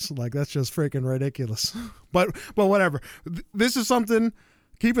shirts. Like, that's just freaking ridiculous. But whatever. This is something,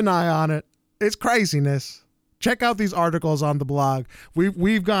 keep an eye on it. It's craziness. Check out these articles on the blog.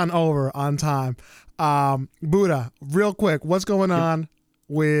 We've gone over on time. Buddha, real quick, what's going on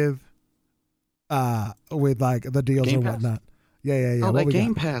with like the deals Game and Pass? Whatnot? Yeah. Oh, that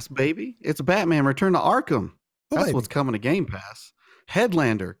Game Pass, baby. It's Batman Return to Arkham. That's what's coming to Game Pass.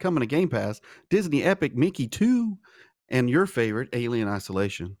 Headlander coming to Game Pass. Disney Epic Mickey 2. And your favorite, Alien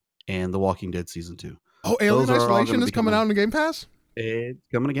Isolation and The Walking Dead Season 2. Oh, Alien Isolation is coming out in Game Pass? It's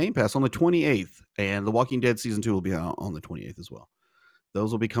coming to Game Pass on the 28th. And The Walking Dead Season 2 will be out on the 28th as well.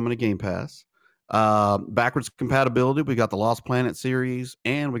 Those will be coming to Game Pass. Backwards compatibility, we got the Lost Planet series,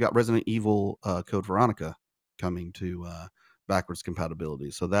 and we got Resident Evil Code Veronica coming to backwards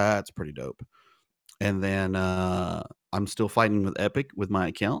compatibility. So that's pretty dope. And then I'm still fighting with Epic with my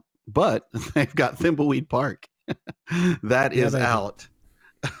account, but they've got Thimbleweed Park. That is out.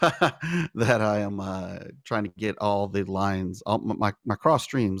 that I am trying to get all the lines. All my cross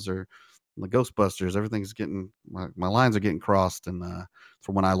streams are the Ghostbusters. Everything's getting my lines are getting crossed. And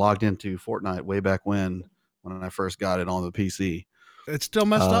from when I logged into Fortnite way back when I first got it on the PC, it's still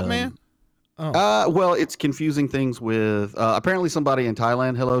messed up, man. Oh. Well, it's confusing things with apparently somebody in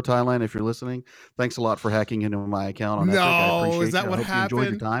Thailand. Hello, Thailand, if you're listening. Thanks a lot for hacking into my account on Epic. I appreciate is that what happened? You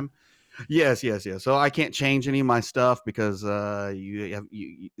enjoyed your time. Yes. So I can't change any of my stuff because you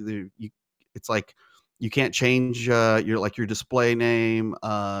it's like you can't change your display name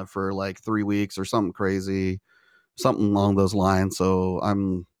for like 3 weeks or something crazy, something along those lines. So I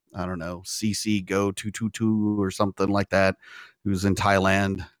don't know, CC Go 222 or something like that, who's in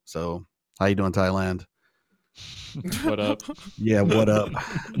Thailand. So how you doing, Thailand? What up? Yeah, what up?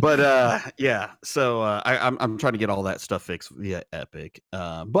 But yeah, so I'm trying to get all that stuff fixed via Epic.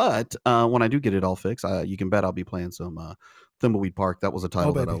 But when I do get it all fixed, you can bet I'll be playing some Thimbleweed Park. That was a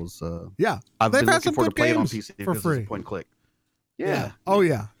title that I was I've been looking forward to play it on PC for free. It's point and click. Yeah. Oh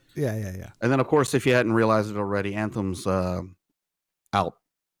yeah. Yeah. And then of course, if you hadn't realized it already, Anthem's out.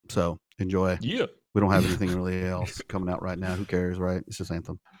 So enjoy. Yeah. We don't have anything really else coming out right now. Who cares, right? It's just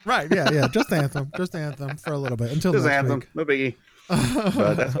Anthem. Right, yeah. Just Anthem. Just Anthem for a little bit. Until just next Anthem. Week. No biggie.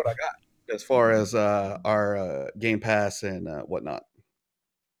 But that's what I got as far as our Game Pass and whatnot.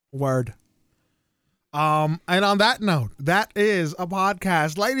 Word. And on that note, that is a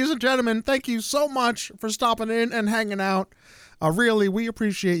podcast. Ladies and gentlemen, thank you so much for stopping in and hanging out. Really, we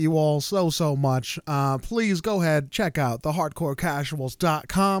appreciate you all so much. Please go ahead, check out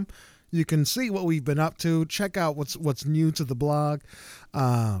thehardcorecasuals.com. You can see what we've been up to. Check out what's new to the blog.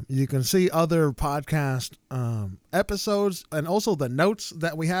 You can see other podcast episodes and also the notes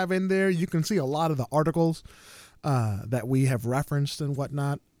that we have in there. You can see a lot of the articles that we have referenced and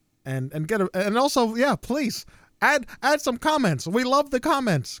whatnot. And also, yeah, please add some comments. We love the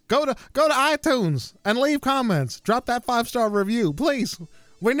comments. Go to iTunes and leave comments. Drop that 5-star review, please.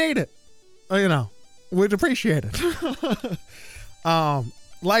 We need it. We'd appreciate it.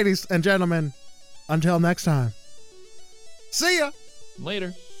 Ladies and gentlemen, until next time. See ya.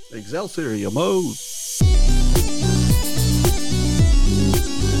 Later. Excelsior, your mode.